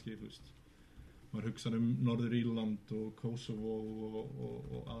getur kannski þú veist maður hugsar Norður Írland og Kosovo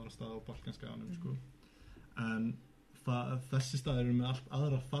og aðra staða á Balkanskaganum sko en þessi staðir eru með allt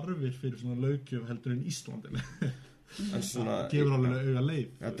aðra þarfir fyrir svona löggjöf heldur en Íslandin En svona gefur alveg auga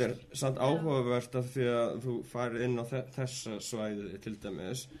leið Þetta samt áhugavert af því að þú farir inn á þessa svæði til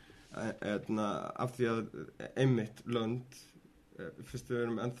dæmis af því að einmitt lönd fyrst við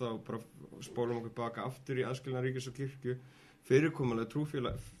erum ennþá bara spólum okkur baka aftur í aðskilnaði ríkis og kirkju fyrirkomulega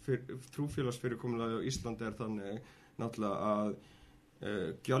trúfélagsfyrirkomulega á Íslandi þannig náttúrulega að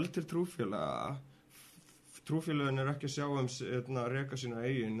gjöld til trúfélögin ekki að sjá reka sína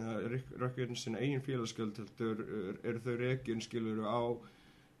eigin reka sína eigin félagsgjöld heldur þau rekin skilur á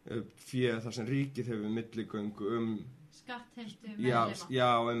fé þar sem ríkið hefur milligöngu skattheimtu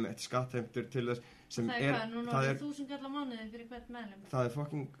meðlima einmitt skattheimtur til þess sem það er hvað, núna er 1000 kall á mánuði fyrir hvert meðlim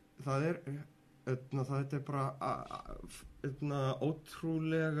þetta er bara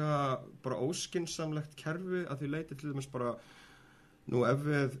ótrúlega bara óskynsamlegt kerfi að því leiti til dæmis bara nú ef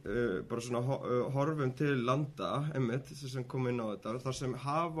við bara svona horfum til landa einmitt sem kom inn á þetta þar sem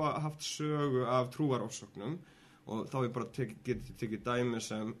hafa haft sögu af trúarófsóknum og þá er bara tekið dæmi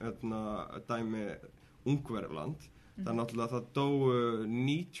sem dæmi Ungverjaland það náttúrulega það dóu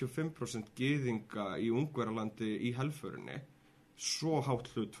 95% gyðinga í Ungverjalandi í helförinni svo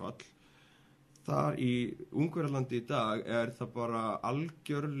hátt hlutfall þar í Ungverjalandi í dag það bara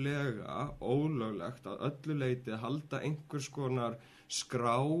algjörlega ólöglegt að öllu leyti að halda einhvers konar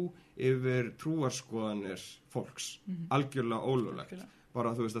skrá yfir trúarskoðanir fólks algjörlega ólöglegt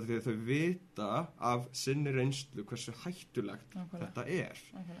bara þú veist að því að þau vita af sinni reynslu hversu hættulegt þetta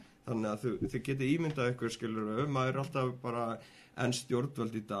þannig að þið getið ímyndað ykkur skilur maður alltaf bara en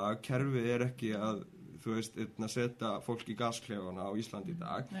stjórnvöld í dag kerfið ekki að þú veist setja fólk í gasklefana á Íslandi í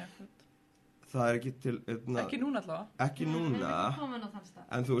dag það ekki til ekki núna allavega ekki núna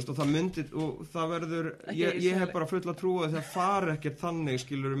en þú veist og það myndir og það verður ég hef bara fulla trú að það fari ekkert þannig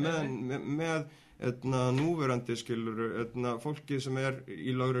skilur með núverandi skilur fólki sem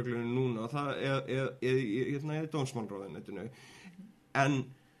í lögreglunni núna og það í dómsmálaráðuneytinu en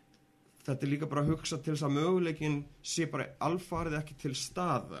þetta líka bara að hugsa til þess að möguleikin sé bara alfarið ekki til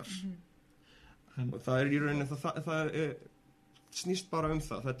staðar og það í rauninni það snýst bara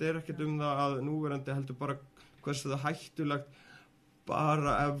það þetta ekkert það að núverandi heldur bara hversu það hættulegt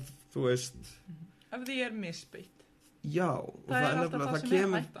bara ef þú veist ef því misbeitt já og það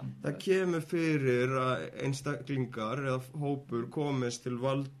nefnilega það kemur fyrir að einstaklingar eða hópur komist til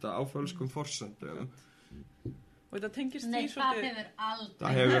valda á fölskum forsendum og þetta tengist Nei,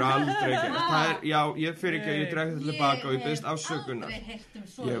 það hefur aldrei gerst ég fyrir ekki að ég dreg þetta tilbaka og ég byrðist afsökunar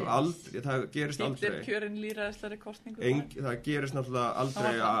það gerist aldrei kjörin lýðræðislegri kosningu það gerist náttúrulega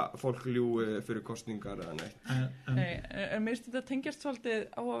aldrei að fólk ljúi fyrir kosningar eða neitt en mér finnst þetta tengjast svolítið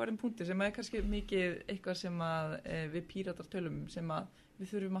áhugaverðum punkti sem kannski mikið eitthvað sem að við Píratar tölum sem að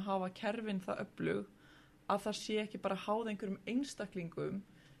við þurfum að hafa kerfin það öflug að það sé ekki bara háð einhverjum einstaklingum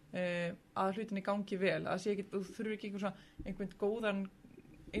að hlutinni gangi vel að þú þurfir ekki einhvern góðan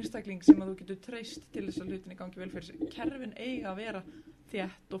einstakling sem að þú getur treyst til þess að hlutinni gangi vel fyrir sig kerfin eiga að vera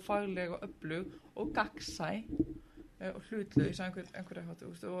þétt og fagleg og öflug og gagnsæ og hlutlaus einhverja hátu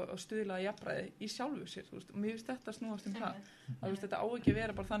og stuðla að jafnræði í sjálfu sér og mér finnst þetta snúast það að þetta á ekki að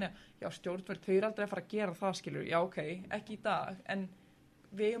vera bara þannig að stjórnvöld þau aldrei að fara að gera það skilur ekki í dag en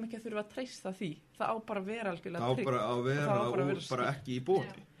við eigum ekki að þurfa að treysta því það á bara að vera algjörlega tryggt það á bara að vera bara ekki í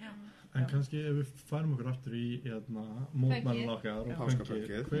bóði en kannski ef við færum okkur aftur í mótmælun okkar og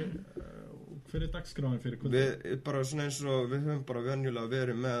Páskapönkið hver dagskráin fyrir kundi? Við bara svona eins og við höfum bara venjulega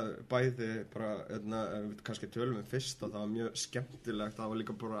verið með bæði bara við kannski tölum fyrst að það var mjög skemmtilegt það var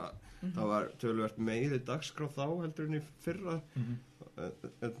líka bara það var töluvert meiri dagskrá þá heldur en í fyrra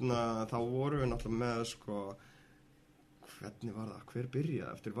þá vorum við náttúrulega með hvernig var það, hver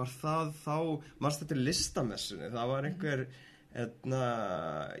byrjaði eftir var það þá, mannst þetta listamessunni það var einhver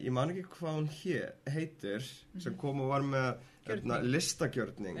ég man ekki hvað hún heitir sem kom og var með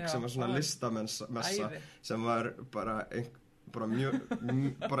listagjörning sem var svona listamessa sem var bara mjög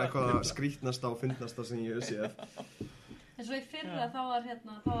bara eitthvað skrítnasta og fyndnasta sem ég hef séð En svo í fyrra þá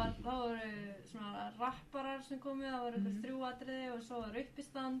voru svona rapparar sem komu, það voru ykkur 3 atriði og svo var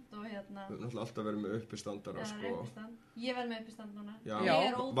uppistand og Við höfum náttúrulega alltaf verið með uppistandara, sko. Ég verð með uppistand núna. Já,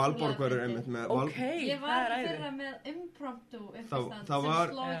 Valborg verður einmitt með... Ég var í fyrra með impromptu uppistand sem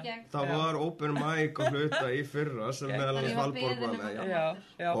sló í gegn. Það var open mic og hluta í fyrra sem meðal annars Valborg var með,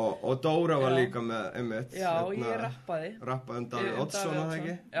 og Dóra var líka með einmitt. Já, ég rappaði. Rappaði Davíð Oddsson, það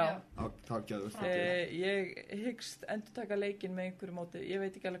ekki? Já. Það getur fyrir. Ég hyggst endurtaka leikinn með einhverju móti, ég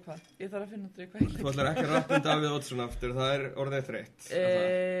veit ekki alveg hvað. Ég þarf að finna út í hvað. Þú ætlar ekki að rappa Davíð Oddsson aftur, það er orðið þreytt.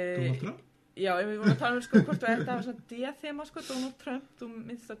 Donald Trump? Já, við vorum að tala um sko hvort þetta var svona D-þema sko, Donald Trump, þú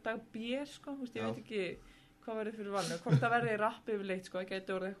minnst það dag B sko, þú veist, ég veit ekki hvað verður fyrir valinu, hvort það verður rapp yfirleitt sko, gæti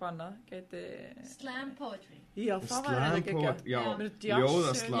orðið eitthvað annað, gæti... Slam poetry. Já, það var ekki ekki. Já,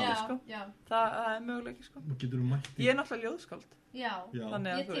 ljóðaslam. Sko. Það er möguleiki sko. Ég er náttúrulega ljóðskáld. Já, ég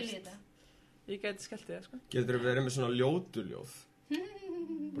til í þetta. Ég gæti skellt í það sko. Getur þú verið með svona ljótuljóð?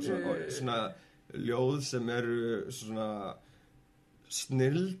 Svona ljóð sem eru svona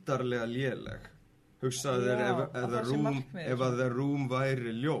snildarlega léleg. Hugsaðu þér ef að The Room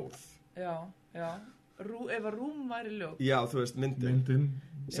væri ljóð. Já. Ef að Room væri ljóð. Já, þú veist, myndin.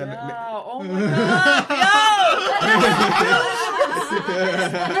 Já, oh my god, já!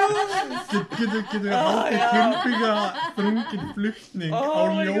 Getur við haldið kynbygga þrungin flutning á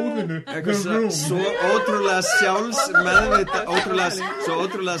ljóðinu. Svo ótrúlega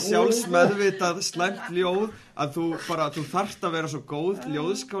sjálfsmeðvitað slæmt ljóð að þú þarft að vera svo góð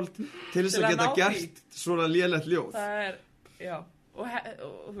ljóðskáld til þess að geta gert svona lélegt ljóð. Það er, já. Og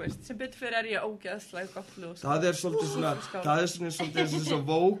þú veist, sem betur fyrir ég ógeðslega gott ljóð. Það er svolítið svo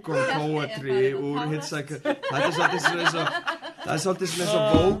vocal poetry úr Hitchhiker. Það er svolítið svona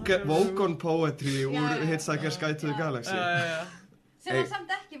vocal poetry úr Hitchhiker's Guide to the Galaxy. Sem var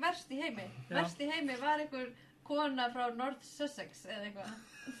samt ekki verst í heimi. Verst í heimi var einhver kona frá North Sussex eða eitthvað.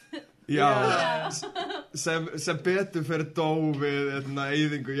 Já, sem betur fyrir dó við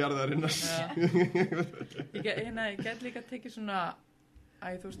eyðingu jarðarinnar. Ég get líka tekið svona,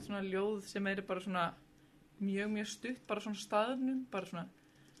 þú veist, svona ljóð sem eru bara svona mjög stutt, bara svona staðnum, bara svona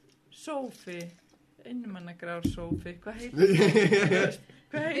sófi, einmannagrár sófi, hvað heitir?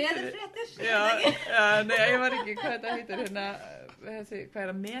 Veðurfréttir? Já, nei, ég var ekki, hvað þetta heitir, hvað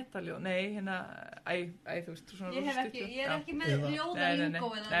er að metaljóð? Nei, þú veist, svona ég er ekki með ljóðalingó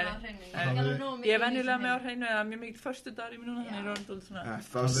eða á hreinu. Ég er venjulega með á hreinu eða mjög mikið föstudagur í mig núna, þannig er orðið svona...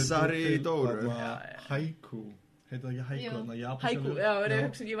 Fassari í Dóru. Haiku. Heitir það ekki haiku? Haiku, já, ég var að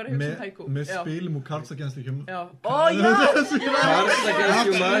hugsa haiku. Með spilum og karlsagenst ekki Já, já! Karlsagenst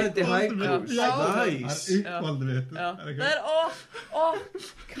humanity haiku. Það er uppvaldið mitt. Það er,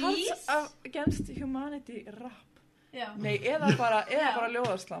 Karlsagenst humanity rap. Nei, eða bara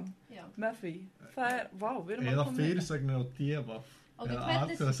ljóðarslam með því. Það er, við erum að koma... Eða fyrirsagnir á deva.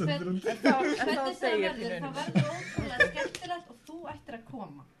 Hvernig sem verður, það verður ótrúlega skemmtilegt og þú ættir að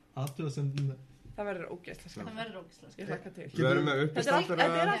koma. Það verður ógeðslega. Ég hlakka til. Við verðum með uppistandara.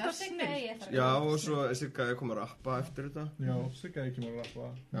 Þetta er alltaf snill. Já, og svo Sigga ég kom að rappa eftir þetta. Já, Sigga ég kom að rappa.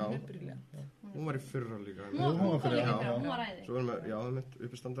 Já. Hún var í fyrra líka. Hún var æði. Svo verðum við, með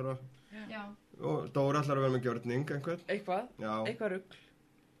uppistandara. Já. Og Dóra ætlar að vera með gjörning einhvern. Eitthvað rugl.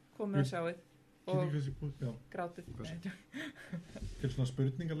 Komið og sjáið. Og grátið. Til svona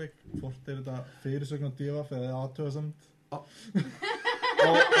spurningarleik. Hvort er þetta fyrirsögn á divaf eða aðtöðasamt? Já,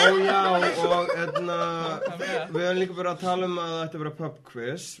 og við höfum líka verið að tala um að það ætti að vera pub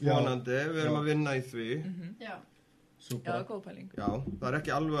quiz, vonandi, við erum að vinna í því. Já, það er góð pæling. Já, það er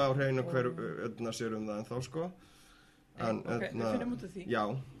ekki alveg á hreinu hver sér það en þá sko. Ok, við finnum út af því. Já.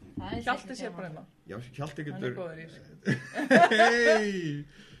 Hjalti sér bara hérna. Já, Hjalti getur... Hann er góður í þessu. Hei!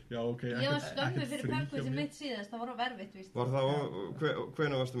 Já, ok. Ég var skömmu fyrir pubquizi mitt síðast, það var á verfitt, víst. Var það,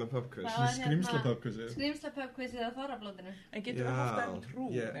 hvenær varstu með pubquiz? Skrimsla pubquizi. Skrimsla pubquizi á Þorrablótinu. En getur þú haft það trú?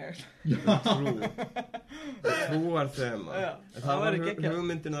 Trúar þema. Það var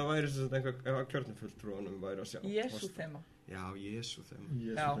hugmyndin að það væri sem einhver kjörnufulltrúanum væri að sjá. Jesú þema. Já, Jesú þema.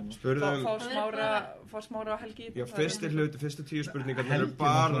 Já, fá smára Helgi. Já, fyrstu 10 spurningar eru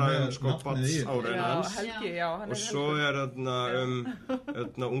bara sko badsárin hans. Já, Helgi, já. Og svo er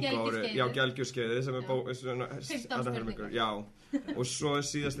unga ári, já, gelgjuskeiði sem er 15 spurningar. Já, og svo er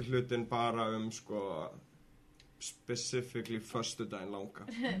síðasti hlutin bara sko specifically föstudaginn langa.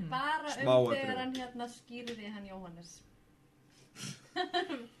 Bara þegar hann skýrir í hann Jóhannes.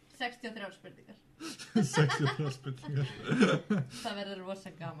 63 spurningar. 63 spurningar. Það verður rosa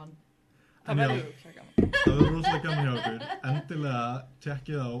gaman. Það verður ekki gaman. Það verður rosalega gaman hjá okkur. Endilega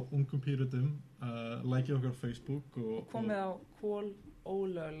tjekkið á Ungum Píratum, likeið okkar á Facebook og komið á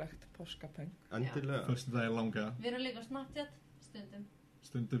kol&oacute Páskapönk. Endilega. Föstudaginn langa. Við erum líka á Snapchat,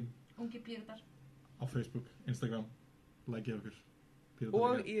 stundum. Ungir Píratar. Á Facebook, Instagram, likeið okkur.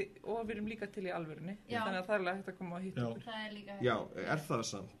 Og við erum líka til í alvörunni. Þannig að það er alveg hægt að koma og hitta okkur. Það er líka hægt. Já, er það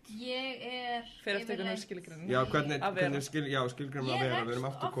samt? Ég er fyrir eftir hvernig skilgreinin. Já, hvernig skilgreinin að vera, við erum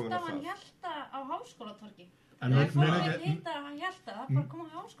aftur komin að það. Ég rekst ofta á hann Hjalta á Háskólatorgi. En þegar fólk hitta hann Hjalta, það bara koma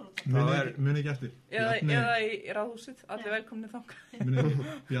á Háskólatorgi. Muni ekki eftir. Eða í ráðhúsið, allir velkomni þangað. Muni ekki,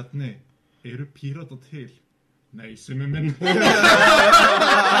 Bjarni, eru Pírata til? Nei, sem minn.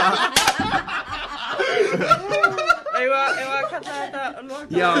 Ef að kalla þetta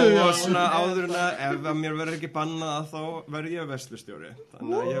loka. Já, og svona áður en að ef að mér verður ekki bannað þá verður ég verslustjóri.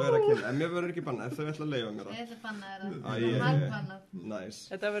 Þannig að ég verður að kynna. Ef mér verður ekki bannað, ef þau ætla að leyfa mér það. Ég ætla að banna þér það. Margbannað. Næs.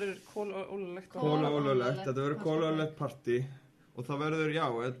 Þetta verður kol&oacute. Kol&oacute, þetta verður kol&oacute partí. Og það verður, já,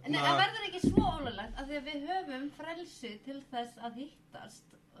 Nei, það verður ekki svo ólöglegt af því að við höfum frelsi til þess að hittast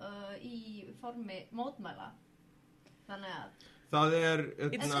í formi mótmæla. Þannig að það er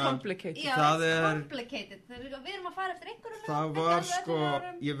it's complicated. Já, it's complicated. Við erum að fara eftir einhverjum. Það var sko,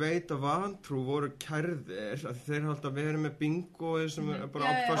 ég veit að vantrú voru kærðir að þeir halda að vera með bingoið sem er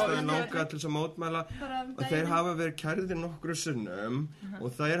bara áttfastæðin langa til þess að mótmæla og þeir hafa verið kærðir nokkru sinnum og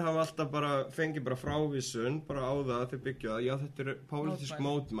þeir hafa alltaf bara fengið bara frávísun bara á það að þeir byggja það, já þetta er pólitísk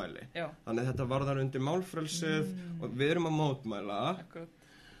mótmæli. Þannig þetta var þar undir málfrelsið og við erum að mótmæla.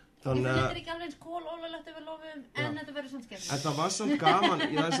 Þetta er ekki alveg eins kol&oacute við lofum en þetta verður svona skemmt. Þetta var samt gaman,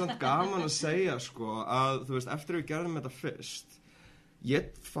 það er samt gaman að segja sko að þú veist eftir við gerðum þetta fyrst ég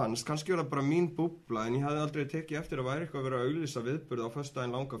fannst, kannski var það bara mín búbla en ég hafði aldrei tekið eftir að væri eitthvað að vera að auglýsa viðburð á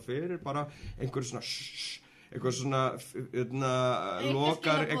föstudaginn langa fyrir bara einhver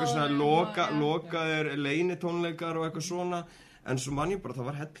svona lokaðir leynitónleikar og eitthvað svona en svo man ég bara, það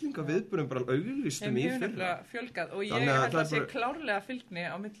var hellinga viðburðum bara auglýstum í fyrra. Mjög fjölgað og ég ætla að sé klárlega fylgni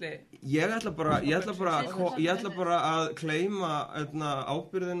á milli. Ég ætla bara að kleima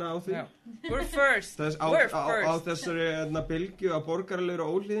ábyrðina á því. We're first. Á þessari bylgju að borgaralegur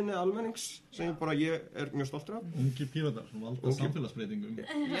og ólíðinni almennings sem ég er mjög stoltur af. Ungir Píratar sem valda samfélagsbreytingum.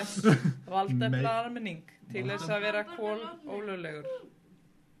 Yes, valda almenning til þess að vera kol&oacute.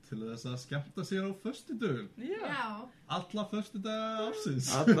 Til þess að skemmta sér á föstudögum. Já. Alla föstudaga ársins.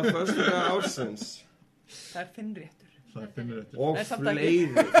 Það er finnréttur. Og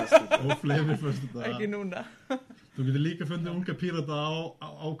fleiri föstudaga. Og fleiri föstudaga. Ekki núna. Þú getur líka fundið unga Pírata á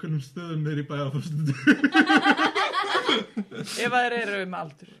ákveðnum stöðum þegar í bæja á föstudögum. Ef þeir eru með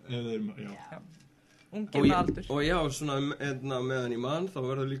aldur. Já. Ungir með aldur. Og já, svona meðan í mann, þá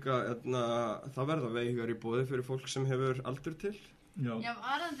verður líka, það verða veigar í boði fyrir fólk sem hefur aldur til. Já,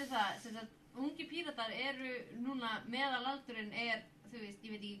 varðandi það, Ungir Píratar eru núna, meðalaldurinn er, þú veist,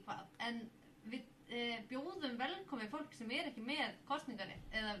 ég veit ekki hvað, en við bjóðum velkomi fólk sem er ekki með kosningarnir,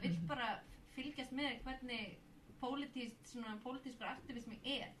 eða vill bara fylgjast með hvernig pólitískur aktivismi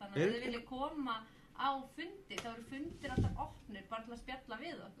er, þannig að þið vilja koma á fundi, þá eru fundir alltaf opnir, bara til að spjalla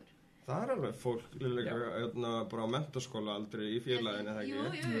við okkur. Það er alveg fólk, bara á menntaskóla aldrei í félaginu, eða ekki?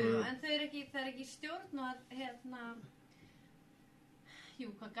 Jú, en það er ekki stjórn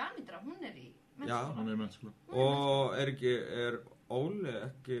og hvað Gamindra, hún er í mennskóla. Já, hún er í mennskóla. Og er Óli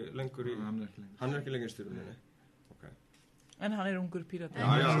ekki lengur í... Hann er ekki lengur í stjórninni. Okay. En hann er ungur Píratar. Já,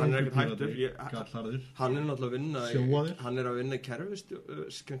 hann er ekkert hættur. Hann er náttúrulega að vinna hann er að vinna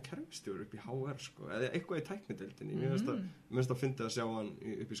kerfistjóri upp í HR, sko. Eða eitthvað í tæknideildinni. Mér finnst að fyndi að sjá hann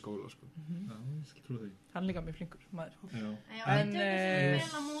upp í skóla, sko. Já, ég skal trúa því. Hann líka mjög flinkur, maður. Já, við tökum vel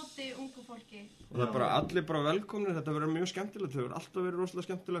á móti ungu fólki. Og það er bara allir bara velkomnir, þetta verður mjög skemmtilegt, það verður alltaf verið rosalega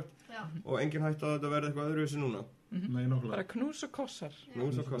skemmtilegt. Já. Og engin hægt að þetta verði eitthvað öðruvísi núna. Nei, nokkulega. Bara knús og kossar.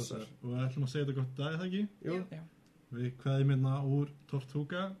 Knús og kossar. Og við ætlum að segja þetta gott dag, það ekki? Jú. Já. Við kveðjum hérna úr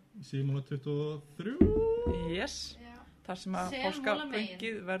Tortuga í síðan 23. Yes. Já. Þar sem að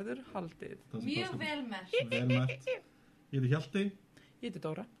Páskapönkið verður haldið. Mjög vel merkt. Vel merkt. Ég heiti Hjalti. Ég heiti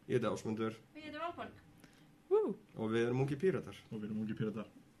Dóra. Ég heiti Ásmundur. Við heitum Valborg. Og við erum Ungir Píratar.